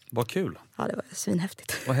 Vad kul. Ja, det var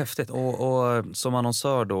svinhäftigt. Vad häftigt. Och som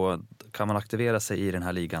annonsör då kan man aktivera sig i den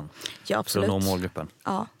här ligan? Ja, absolut. För att nå målgruppen?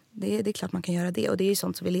 Ja, det är klart man kan göra det. Och det är ju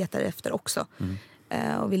sånt som vi letar efter också.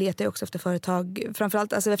 Och vi letar ju också efter företag.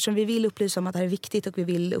 Framförallt alltså, eftersom vi vill upplysa om att det här är viktigt. Och vi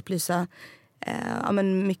vill upplysa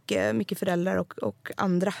mycket föräldrar och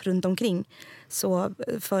andra runt omkring. Så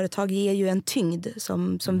företag ger ju en tyngd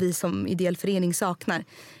som vi som ideell förening saknar.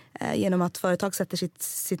 Genom att företag sätter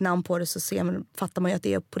sitt namn på det så fattar man ju att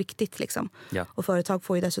det är på riktigt. Liksom. Ja. Och företag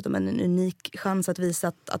får ju dessutom en unik chans att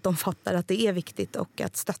visa att de fattar att det är viktigt och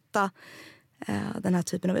att stötta den här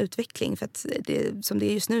typen av utveckling. För att som det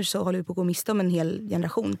är just nu så håller vi på att gå miste om en hel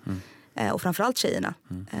generation. Och framförallt tjejerna.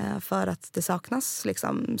 För att det saknas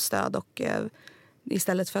liksom, stöd och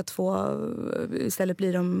istället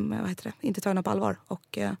blir de inte tagna på allvar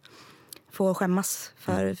och få skämmas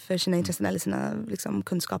för sina intressen eller sina liksom,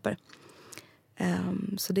 kunskaper.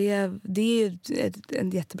 Så det är ju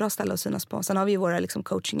ett jättebra ställe att synas på. Sen har vi ju våra liksom,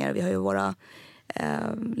 coachingar, vi har ju våra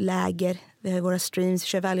läger, vi har ju våra streams, vi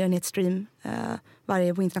kör välgörenhetsstream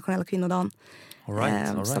varje på internationella kvinnodagen. All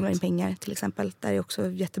right. Samlar in pengar till exempel. Där är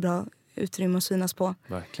också jättebra utrymme att synas på.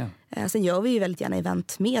 Verkligen. Sen gör vi ju väldigt gärna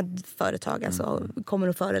event med företag. Alltså kommer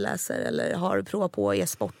och föreläser eller har provat på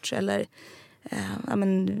e-sport eller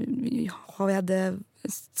vi hade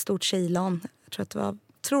ett stort tjejlan. Jag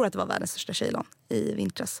tror att det var världens största tjejlan i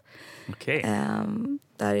vintras. Okej.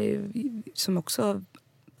 Där som också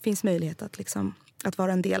finns möjlighet att liksom att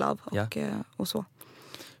vara en del av och så.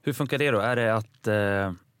 Hur funkar det då? Är det att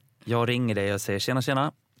jag ringer dig och säger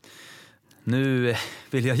tjena, nu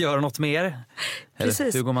vill jag göra något mer?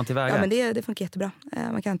 Eller hur går man tillväga? Ja, men det funkar jättebra.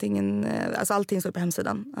 Man kan antingen, alltså allting står på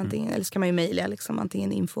hemsidan. Eller så kan man ju mejla liksom,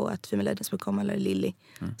 antingen info@femalelegends.com eller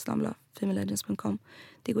lilly@femalelegends.com.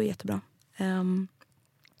 Det går jättebra.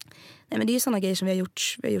 Nej, men det är ju sådana grejer som vi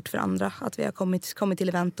har gjort för andra. Att vi har kommit till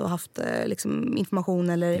event och haft liksom, information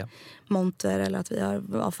eller monter. Eller att vi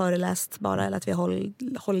har föreläst bara. Eller att vi har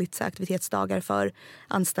hållit aktivitetsdagar för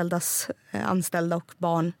anställda och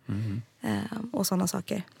barn. Och sådana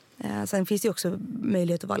saker. Sen finns det ju också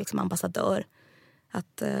möjlighet att vara liksom, ambassadör.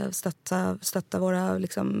 Att stötta våra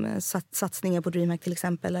liksom, satsningar på DreamHack till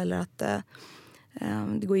exempel. Eller att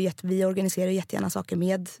det går vi organiserar jättegärna saker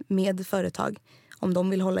med företag. Om de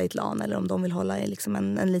vill hålla i ett LAN eller om de vill hålla i liksom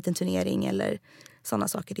en liten turnering eller sådana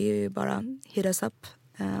saker. Det är ju bara hit us up.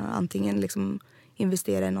 Antingen liksom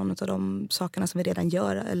investera i någon av de sakerna som vi redan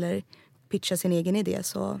gör eller pitcha sin egen idé,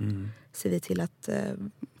 så ser vi till att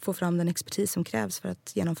få fram den expertis som krävs för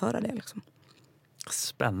att genomföra det. Liksom.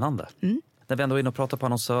 Spännande. När vi ändå är inne och pratar på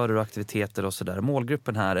annonsörer och aktiviteter och sådär.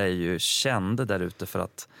 Målgruppen här är ju känd där ute för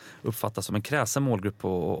att uppfattas som en kräsen målgrupp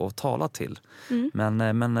och tala till.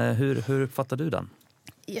 Men hur uppfattar du den?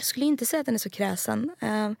 Jag skulle inte säga att den är så kräsen.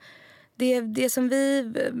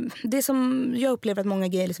 Det som jag upplever att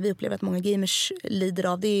vi upplever att många gamers lider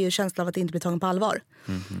av, det är ju känslan av att det inte blir tagen på allvar.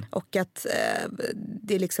 Och att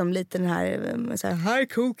det är liksom lite den här hi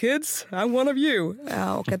cool kids, I'm one of you.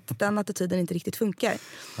 Och att den attityden inte riktigt funkar.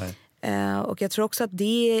 Och jag tror också att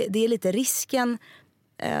det är lite risken,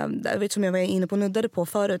 som jag var inne på och nuddade på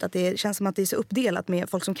förut, att det känns som att det är så uppdelat med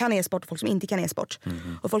folk som kan e-sport och folk som inte kan e-sport.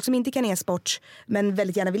 Och folk som inte kan e-sport men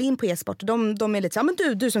väldigt gärna vill in på e-sport, de är lite så här, men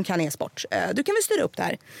du som kan e-sport, du kan väl styra upp det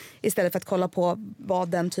här, istället för att kolla på vad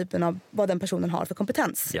den personen har för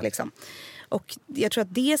kompetens. Liksom. Och jag tror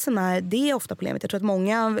att det är ofta problemet. Jag tror att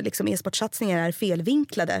många liksom, e-sportsatsningar är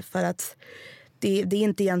felvinklade för att det är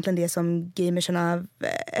inte egentligen det som gamerserna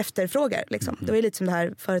efterfrågar. Liksom. Det var ju lite som det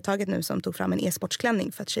här företaget nu som tog fram en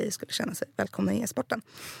e-sportsklänning för att tjejer skulle känna sig välkomna i e-sporten.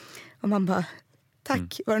 Och man bara,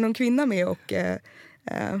 tack, var det någon kvinna med och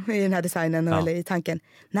i den här designen eller i tanken?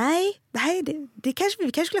 Nej, det kanske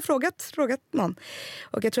vi kanske skulle ha frågat någon.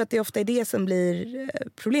 Och jag tror att det ofta är det som blir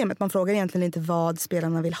problemet. Man frågar egentligen inte vad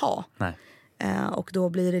spelarna vill ha. Nej. Och då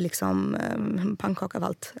blir det liksom pannkaka av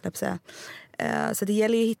allt, eller på säga. Så det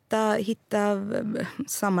gäller ju att hitta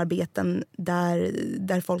samarbeten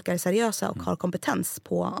där folk är seriösa och har kompetens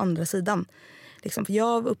på andra sidan. Liksom, för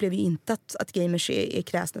jag upplever ju inte att gamers är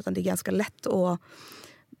kräsna, utan det är ganska lätt att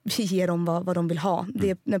ge dem vad de vill ha.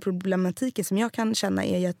 Den problematiken som jag kan känna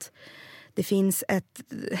är ju att det finns ett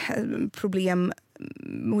problem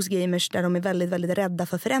hos gamers där de är väldigt, väldigt rädda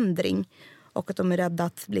för förändring. Och att de är rädda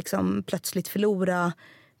att liksom plötsligt förlora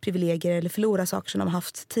privilegier eller förlora saker som de har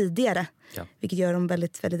haft tidigare. Ja. Vilket gör dem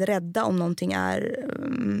väldigt, väldigt rädda om någonting är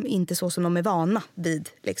inte så som de är vana vid.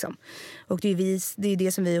 Liksom. Och det är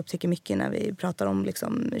det som vi upptäcker mycket när vi pratar om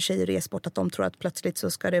liksom, tjejer i e-sport. Att de tror att plötsligt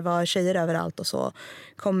så ska det vara tjejer överallt och så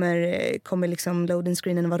kommer liksom loading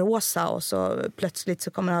screenen vara rosa och så plötsligt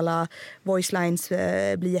så kommer alla voice lines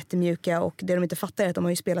bli jättemjuka och det de inte fattar är att de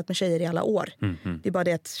har ju spelat med tjejer i alla år. Det är bara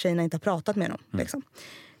det att tjejerna inte har pratat med dem. Liksom.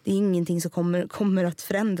 Det är ingenting som kommer att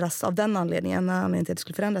förändras av den anledningen. Anledningen till att det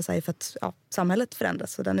skulle förändras är för att samhället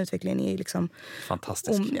förändras. Och den utvecklingen är liksom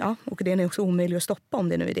fantastisk. Och det är också omöjligt att stoppa om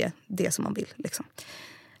det nu är det som man vill. Liksom.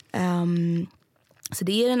 Så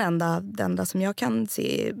det är den enda som jag kan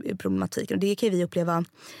se i problematiken. Och det kan vi uppleva.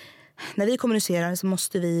 När vi kommunicerar så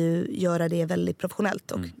måste vi ju göra det väldigt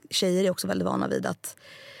professionellt. Och tjejer är också väldigt vana vid att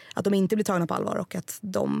de inte blir tagna på allvar och att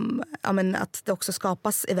att det också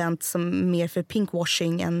skapas event som mer för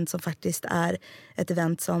pinkwashing än som faktiskt är ett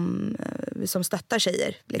event som stöttar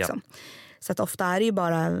tjejer. Liksom. Ja. Så att ofta är det ju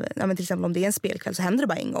bara, till exempel om det är en spelkväll så händer det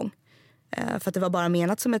bara en gång. För att det var bara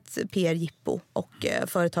menat som ett PR-jippo och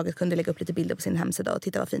företaget kunde lägga upp lite bilder på sin hemsida och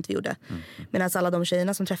titta vad fint vi gjorde. Medan alla de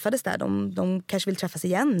tjejerna som träffades där, de kanske vill träffas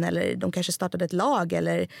igen eller de kanske startade ett lag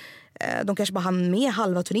eller de kanske bara hann med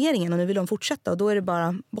halva turneringen och nu vill de fortsätta och då är det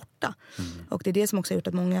bara borta. Och det är det som också har gjort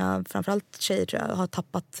att många, framförallt tjejer tror jag, har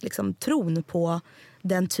tappat liksom tron på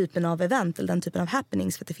den typen av event eller den typen av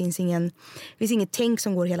happenings för att det finns inget tänk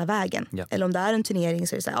som går hela vägen. Ja. Eller om det är en turnering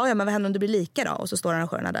så är det så här, men vad händer om det blir lika då? Och så står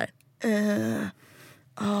arrangörerna där.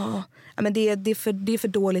 Men det är för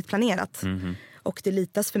dåligt planerat. Och det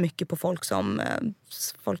litas för mycket på folk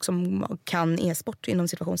som kan e-sport inom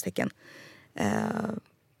situationstecken.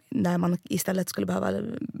 När man istället skulle behöva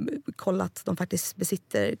kolla att de faktiskt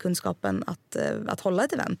besitter kunskapen att hålla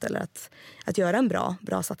ett event eller att göra en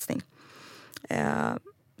bra satsning.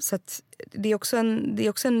 Så att det är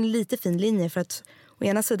också en lite fin linje för att å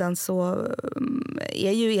ena sidan så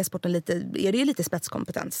är ju e-sporten lite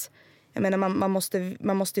spetskompetens. Jag menar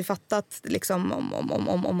man måste ju fatta att liksom,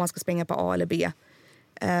 om man ska springa på A eller B,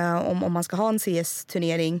 om man ska ha en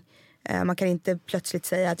CS-turnering, man kan inte plötsligt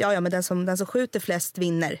säga att men den som skjuter flest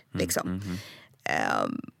vinner liksom.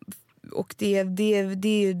 Och det är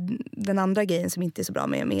ju den andra grejen som inte är så bra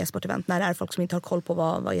med e-sportevent, när det är folk som inte har koll på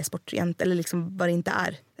vad e-sport eller liksom vad det inte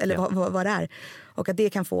är eller vad det är, och att det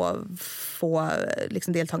kan få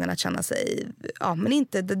liksom deltagarna att känna sig men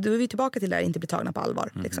inte, då är vi tillbaka till det där, inte bli tagna på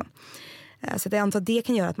allvar liksom. Så jag antar att det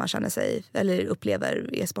kan göra att man känner sig eller upplever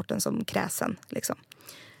e-sporten som kräsen liksom.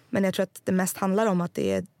 Men jag tror att det mest handlar om att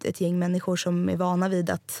det är ett gäng människor som är vana vid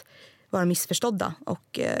att vara missförstådda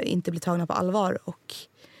och inte bli tagna på allvar och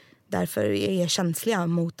därför är känsliga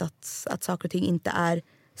mot att saker och ting inte är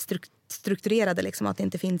strukturerade liksom, att det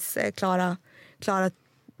inte finns klara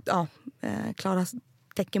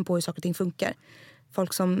tecken på hur saker och ting funkar.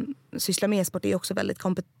 Folk som sysslar med e-sport är också väldigt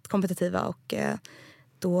kompetitiva och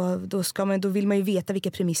då vill man ju veta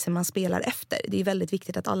vilka premisser man spelar efter. Det är väldigt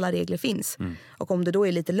viktigt att alla regler finns. Och om det då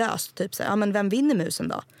är lite löst, typ så här, men vem vinner musen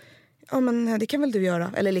då? Men det kan väl du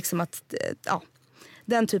göra. Eller liksom att,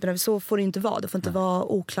 den typen av, så får det inte vara. Det får inte vara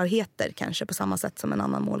oklarheter kanske på samma sätt som en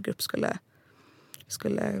annan målgrupp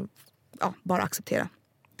skulle bara acceptera.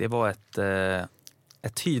 Det var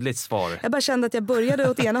ett tydligt svar. Jag bara kände att jag började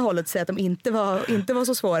åt ena hållet säga att de inte var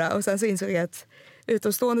så svåra och sen så insåg jag att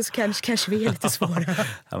utomstående så kanske vi är lite svåra.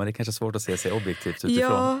 Ja, men det är kanske svårt att se sig objektivt utifrån.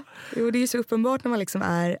 Ja, det är ju så uppenbart när man liksom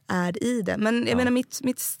är i det. Men jag menar,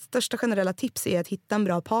 mitt största generella tips är att hitta en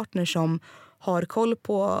bra partner som har koll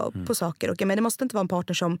på saker. Och jag menar, det måste inte vara en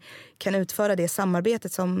partner som kan utföra det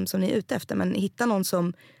samarbetet som ni är ute efter. Men hitta någon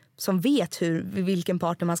som vet vilken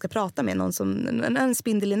partner man ska prata med. Någon en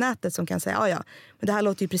spindel i nätet som kan säga, men det här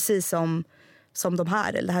låter ju precis som de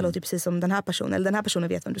här, eller det här låter ju precis som den här personen, eller den här personen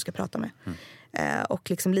vet vem du ska prata med. Och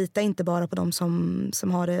liksom lita inte bara på de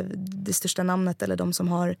som har det största namnet eller de som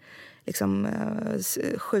har liksom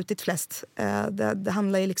skjutit flest. Det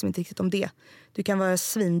handlar ju liksom inte riktigt om det. Du kan vara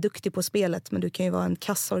svinduktig på spelet, men du kan ju vara en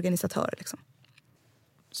kassorganisatör liksom.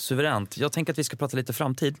 Suveränt. Jag tänker att vi ska prata lite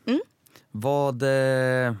framtid.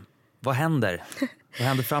 Vad händer? Vad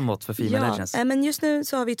händer framåt för Female Legends? Men just nu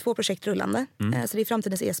så har vi 2 projekt rullande. Så det är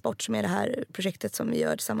Framtidens e-sport som är det här projektet som vi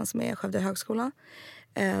gör tillsammans med Skövde högskola.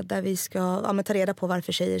 Där vi ska ta reda på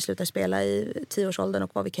varför tjejer slutar spela i 10-årsåldern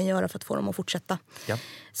och vad vi kan göra för att få dem att fortsätta. Ja.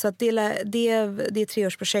 Så att det är ett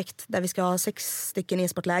 3-årsprojekt där vi ska ha 6 stycken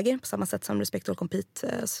e-sportläger på samma sätt som Respect All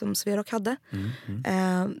Compete som Sverok hade.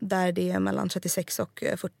 Där det är mellan 36 och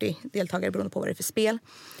 40 deltagare beroende på vad det är för spel.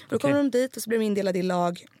 Då kommer de dit och så blir de indelade i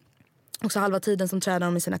lag. Och så halva tiden som tränar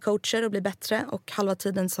de med sina coacher och blir bättre. Och halva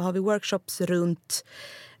tiden så har vi workshops runt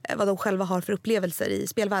vad de själva har för upplevelser i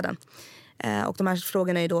spelvärlden. Och de här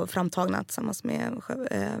frågorna är då framtagna tillsammans med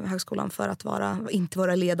högskolan för att inte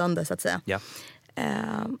vara ledande så att säga. Ja.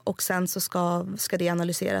 Och sen så ska det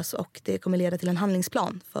analyseras och det kommer leda till en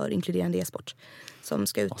handlingsplan för inkluderande e-sport. Som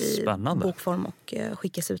ska ut i bokform och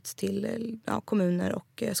skickas ut till kommuner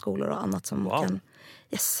och skolor och annat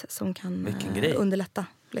som kan underlätta.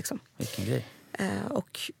 Liksom. Vilken grej.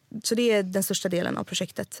 Så det är den största delen av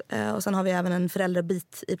projektet. Och sen har vi även en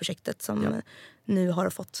föräldrabit i projektet som nu har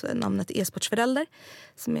fått namnet e-sportsförälder.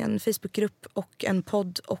 Som är en Facebookgrupp och en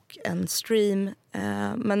podd och en stream.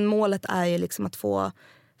 Men målet är ju liksom att få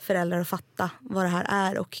föräldrar att fatta vad det här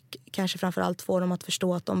är. Och kanske framförallt få dem att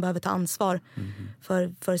förstå att de behöver ta ansvar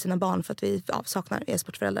för sina barn. För att vi saknar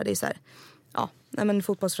e-sportföräldrar. Det är så här...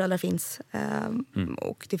 fotbollsföräldrar finns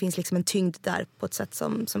och det finns liksom en tyngd där på ett sätt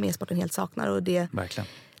som e-sporten helt saknar. Och det,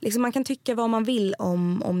 liksom, man kan tycka vad man vill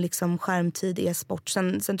om liksom skärmtid e-sport.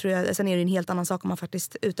 Sen är det en helt annan sak om man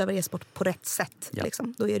faktiskt utövar e-sport på rätt sätt.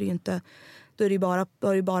 Liksom. Då är det ju inte, då är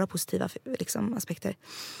det ju bara positiva liksom, aspekter.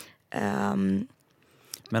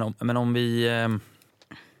 Men om vi...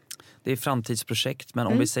 Det är framtidsprojekt, men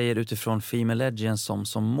om vi säger utifrån Female Legends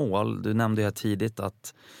som mål. Du nämnde ju här tidigt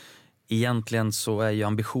att egentligen så är ju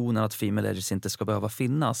ambitionen att Female Legends inte ska behöva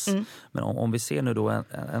finnas. Men om vi ser nu då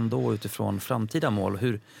ändå utifrån framtida mål,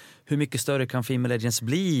 hur mycket större kan Female Legends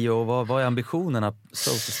bli och vad är ambitionerna,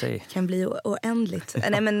 so to say? Kan bli oändligt.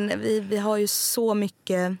 Nej, men vi har ju så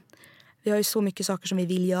mycket saker som vi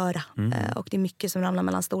vill göra. Och det är mycket som ramlar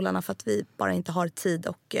mellan stolarna för att vi bara inte har tid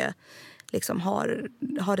och liksom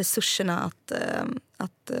har resurserna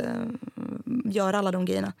att göra alla de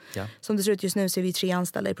grejerna. Ja. Som det ser ut just nu så är vi 3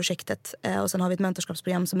 anställda i projektet. Och sen har vi ett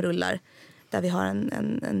mentorskapsprogram som rullar. Där vi har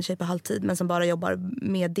en tjej på halvtid men som bara jobbar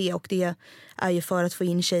med det. Och det är ju för att få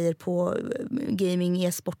in tjejer på gaming,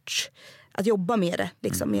 e-sport. Att jobba med det,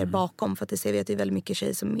 liksom, mer bakom. För att det ser vi att det är väldigt mycket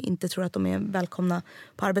tjejer som inte tror att de är välkomna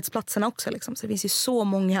på arbetsplatserna också. Liksom. Så det finns ju så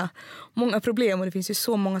många problem och det finns ju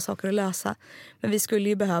så många saker att lösa. Men vi skulle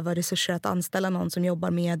ju behöva resurser att anställa någon som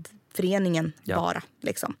jobbar med föreningen bara.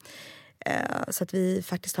 Liksom. Så att vi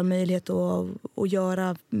faktiskt har möjlighet att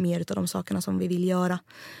göra mer av de sakerna som vi vill göra.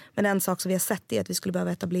 Men en sak som vi har sett är att vi skulle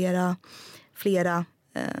behöva etablera flera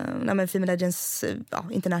Female Legends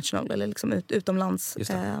international eller liksom utomlands.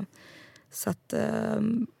 Så att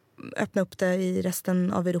öppna upp det i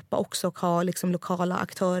resten av Europa också och ha liksom lokala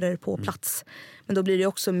aktörer på plats. Men då blir det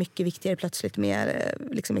också mycket viktigare plötsligt med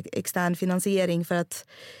liksom extern finansiering för att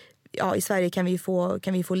i Sverige kan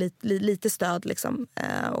vi få lite stöd liksom.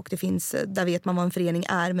 Och det finns, där vet man vad en förening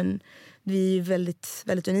är, men vi är väldigt,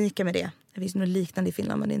 väldigt unika med det. Det finns något liknande i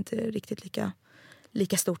Finland men det är inte riktigt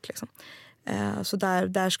lika stort liksom. Så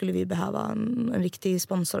där skulle vi behöva en riktig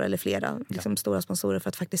sponsor eller flera liksom, stora sponsorer för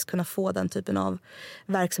att faktiskt kunna få den typen av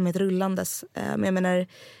verksamhet rullandes. Men jag menar,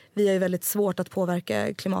 vi har ju väldigt svårt att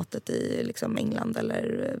påverka klimatet i liksom, England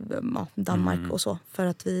eller Danmark och så. För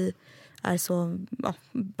att vi är så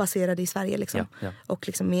baserade i Sverige. Liksom. Och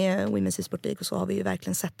liksom, med Women's e-sport League och så har vi ju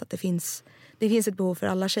verkligen sett att det finns ett behov för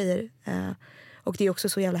alla tjejer. Och det är också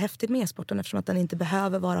så jävla häftigt med e-sporten eftersom att den inte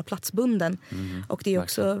behöver vara platsbunden. Och det är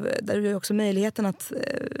också, där är också möjligheten att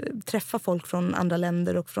träffa folk från andra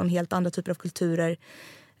länder och från helt andra typer av kulturer.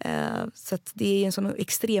 Så att det är en sån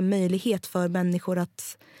extrem möjlighet för människor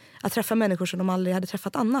att träffa människor som de aldrig hade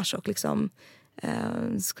träffat annars och liksom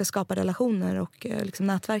ska skapa relationer och liksom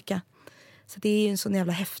nätverka. Så det är en sån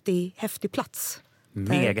jävla häftig plats.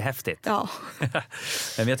 Mega häftigt. Ja.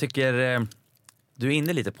 Men jag tycker du är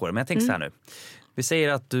inne lite på det, men jag tänker så här nu. Vi säger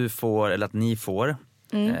att du får, eller att ni får,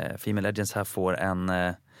 Female Legends här får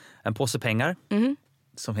en påse pengar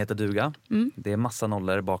som heter duga. Det är massa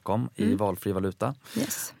nollor bakom i valfri valuta.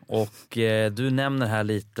 Yes. Och du nämner här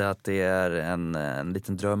lite att det är en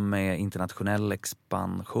liten dröm med internationell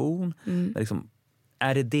expansion. Liksom,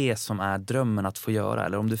 är det som är drömmen att få göra?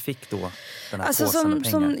 Eller om du fick då den här påsen med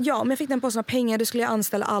pengar? Om jag fick den påsen med pengar, då skulle jag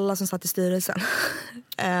anställa alla som satt i styrelsen.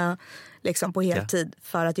 Liksom på heltid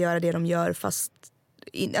för att göra det de gör. Fast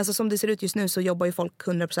alltså som det ser ut just nu så jobbar ju folk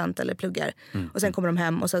 100% eller pluggar. Och sen kommer de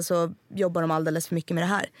hem och sen så jobbar de alldeles för mycket med det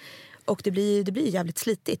här. Och det blir jävligt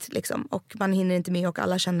slitigt liksom. Och man hinner inte med och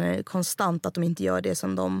alla känner konstant att de inte gör det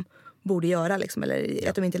som de borde göra liksom, eller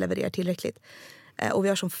att de inte levererar tillräckligt. Och vi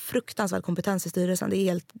har sån fruktansvärd kompetens i styrelsen. Det är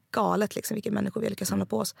helt galet liksom, vilka människor vi lyckas samla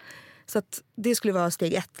på oss. Så att det skulle vara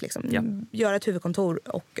steg 1. Liksom. Göra ett huvudkontor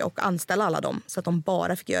och anställa alla dem. Så att de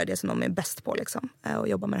bara fick göra det som de är bäst på. Liksom, och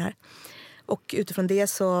jobba med det här. Och utifrån det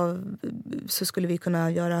så skulle vi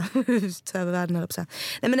kunna göra över världen.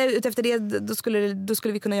 Nej, men utefter det då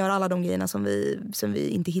skulle vi kunna göra alla de grejerna som vi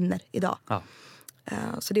inte hinner idag. Ja.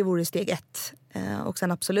 Så det vore steg 1. Och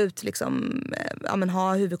sen absolut liksom,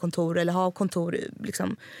 ha huvudkontor eller ha kontor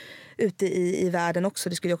liksom, ute i världen också.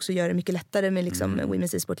 Det skulle också göra det mycket lättare med liksom,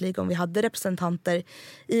 Women's e-sport League om vi hade representanter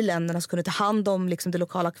i länderna som kunde ta hand om liksom, det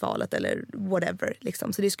lokala kvalet eller whatever.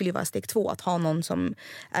 Liksom. Så det skulle ju vara steg 2, att ha någon som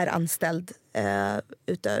är anställd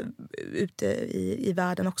ute i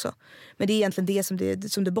världen också. Men det är egentligen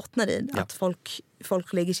det som det bottnar i. Ja. Att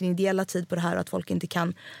folk lägger sin ideella tid på det här och att folk inte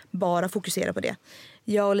kan bara fokusera på det.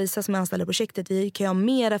 Jag och Lisa som är anställda i projektet, vi kan ju ha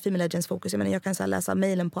mera Female Legends fokus. Jag kan så här läsa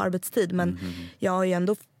mejlen på arbetstid, men jag är ju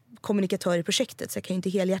ändå kommunikatör i projektet, så jag kan ju inte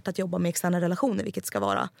helhjärtat jobba med externa relationer, vilket ska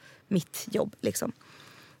vara mitt jobb liksom.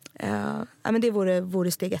 Men det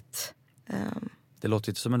vore steg 1. Det låter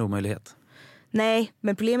inte som en omöjlighet. Nej,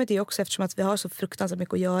 men problemet är ju också eftersom att vi har så fruktansvärt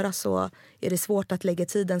mycket att göra, så är det svårt att lägga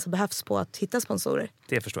tiden som behövs på att hitta sponsorer.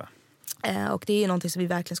 Det förstår jag. Och det är ju någonting som vi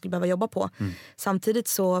verkligen skulle behöva jobba på. Samtidigt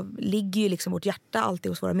så ligger ju liksom vårt hjärta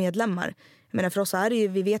alltid hos våra medlemmar. Men för oss är det ju,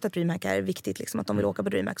 vi vet att DreamHack är viktigt liksom, att de vill åka på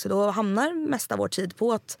DreamHack. Så då hamnar mesta vår tid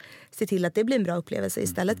på att se till att det blir en bra upplevelse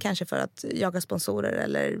istället kanske för att jaga sponsorer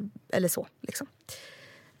eller så liksom.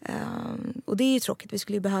 Och det är ju tråkigt, vi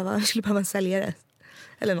skulle behöva en säljare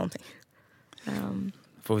eller någonting.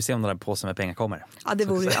 Får vi se om den där påsen med pengar kommer. Ja, det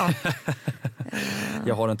vore ja.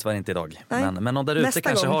 Jag har den tyvärr inte idag. Men någon där ute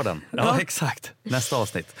kanske har den. Ja, exakt. Nästa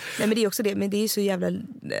avsnitt. Nej, men det är också det. Men det är så jävla...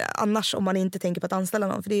 Annars om man inte tänker på att anställa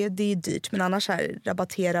någon. För det är dyrt. Men annars här,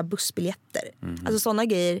 rabattera bussbiljetter. Alltså sådana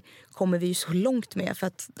grejer kommer vi ju så långt med. För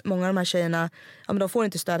att många av de här tjejerna... Ja, men de får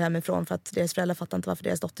inte stöd hemifrån. För att deras föräldrar fattar inte varför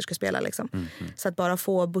deras dotter ska spela. Liksom. Så att bara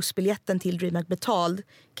få bussbiljetten till DreamHack betald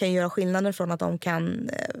kan ju göra skillnaden från att de kan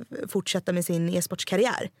fortsätta med sin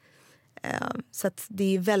e-sportskarriär. Så att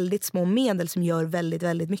det är väldigt små medel som gör väldigt,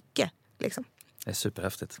 väldigt mycket. Liksom. Det är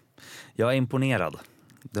superhäftigt. Jag är imponerad.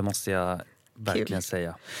 Det måste jag verkligen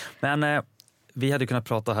säga. Men vi hade kunnat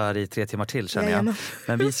prata här i 3 timmar till, känner jag.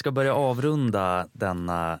 Men vi ska börja avrunda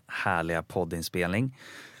denna härliga poddinspelning.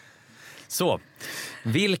 Så,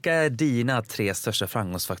 vilka är dina 3 största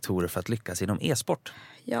framgångsfaktorer för att lyckas inom e-sport?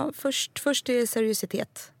 Ja, först är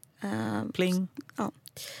seriositet. Pling. Ja.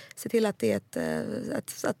 Se till att det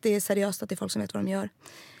är seriöst, att det är folk som vet vad de gör.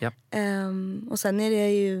 Ja. Och sen är det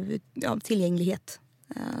ju tillgänglighet.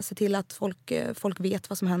 Se till att folk vet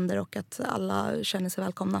vad som händer och att alla känner sig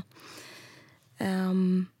välkomna.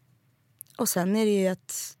 Och sen är det ju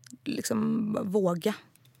att liksom våga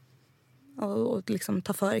och liksom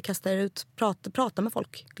ta för, kasta ut, prata med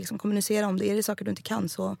folk, liksom kommunicera om det. Är det saker du inte kan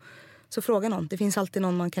så fråga någon. Det finns alltid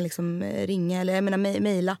någon man kan liksom ringa eller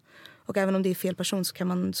mejla. Och även om det är fel person så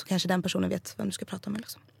kanske den personen vet vem du ska prata med.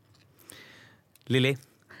 Liksom. Lili,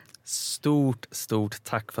 stort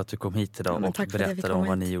tack för att du kom hit idag och berättade om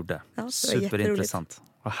vad ni gjorde. Ja, superintressant.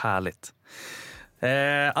 Vad härligt.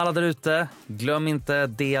 Alla där ute, glöm inte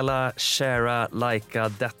dela, sharea, likea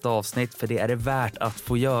detta avsnitt, för det är det värt att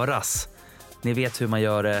få göras. Ni vet hur man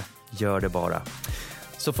gör det, gör det bara.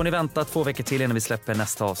 Så får ni vänta 2 veckor till innan vi släpper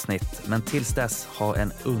nästa avsnitt. Men tills dess, ha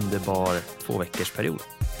en underbar 2 veckors period.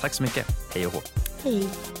 Tack så mycket. Hej och hå. Hej.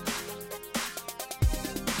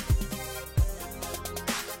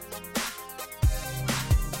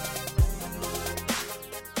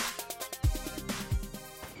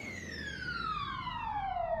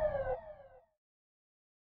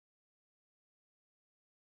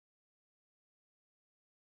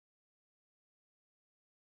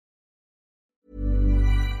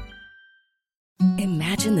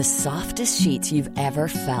 Imagine the softest sheets you've ever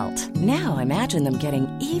felt. Now imagine them getting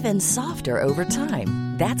even softer over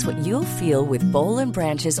time. That's what you'll feel with Boll &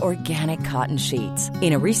 Branch's organic cotton sheets.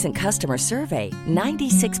 In a recent customer survey,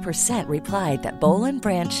 96% replied that Boll &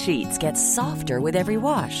 Branch sheets get softer with every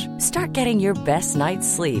wash. Start getting your best night's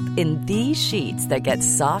sleep in these sheets that get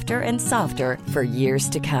softer and softer for years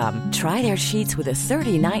to come. Try their sheets with a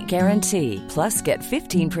 30-night guarantee. Plus, get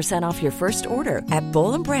 15% off your first order at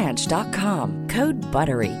bollandbranch.com. Code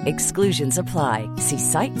BUTTERY. Exclusions apply. See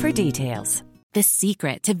site for details. The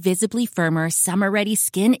secret to visibly firmer, summer-ready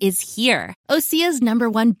skin is here. Osea's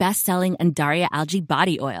 #1 best-selling Undaria Algae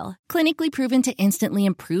Body Oil. Clinically proven to instantly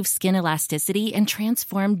improve skin elasticity and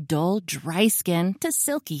transform dull, dry skin to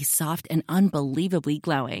silky, soft, and unbelievably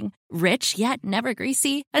glowing. Rich yet never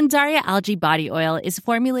greasy, Undaria Algae Body Oil is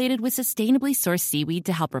formulated with sustainably sourced seaweed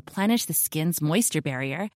to help replenish the skin's moisture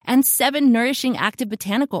barrier and 7 nourishing active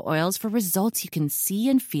botanical oils for results you can see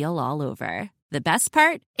and feel all over. The best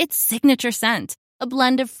part? Its signature scent. A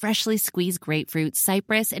blend of freshly squeezed grapefruit,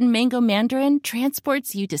 cypress, and mango mandarin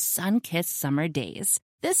transports you to sun-kissed summer days.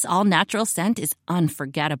 This all-natural scent is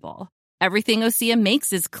unforgettable. Everything Osea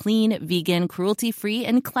makes is clean, vegan, cruelty-free,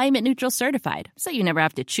 and climate-neutral certified, so you never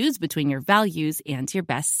have to choose between your values and your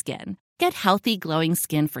best skin. Get healthy, glowing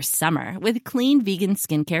skin for summer with clean, vegan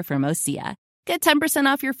skincare from Osea. Get 10%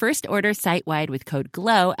 off your first order site-wide with code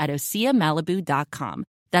GLOW at OseaMalibu.com.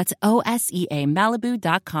 That's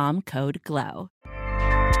OSEAMalibu.com, code GLOW.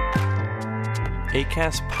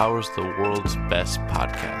 Acast powers the world's best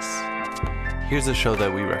podcasts. Here's a show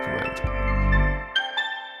that we recommend.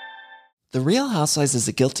 The Real Housewives is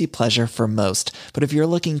a guilty pleasure for most, but if you're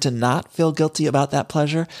looking to not feel guilty about that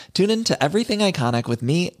pleasure, tune in to Everything Iconic with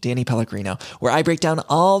me, Danny Pellegrino, where I break down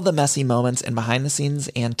all the messy moments and behind-the-scenes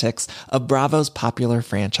antics of Bravo's popular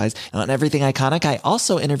franchise. And on Everything Iconic, I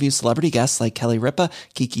also interview celebrity guests like Kelly Ripa,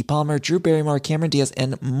 Keke Palmer, Drew Barrymore, Cameron Diaz,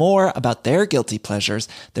 and more about their guilty pleasures,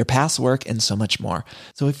 their past work, and so much more.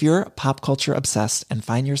 So if you're pop culture obsessed and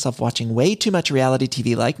find yourself watching way too much reality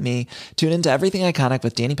TV like me, tune in to Everything Iconic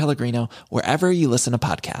with Danny Pellegrino, wherever you listen to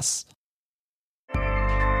podcasts.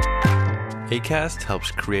 Acast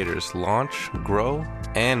helps creators launch, grow,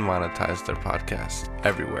 and monetize their podcasts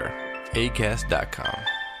everywhere.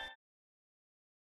 Acast.com.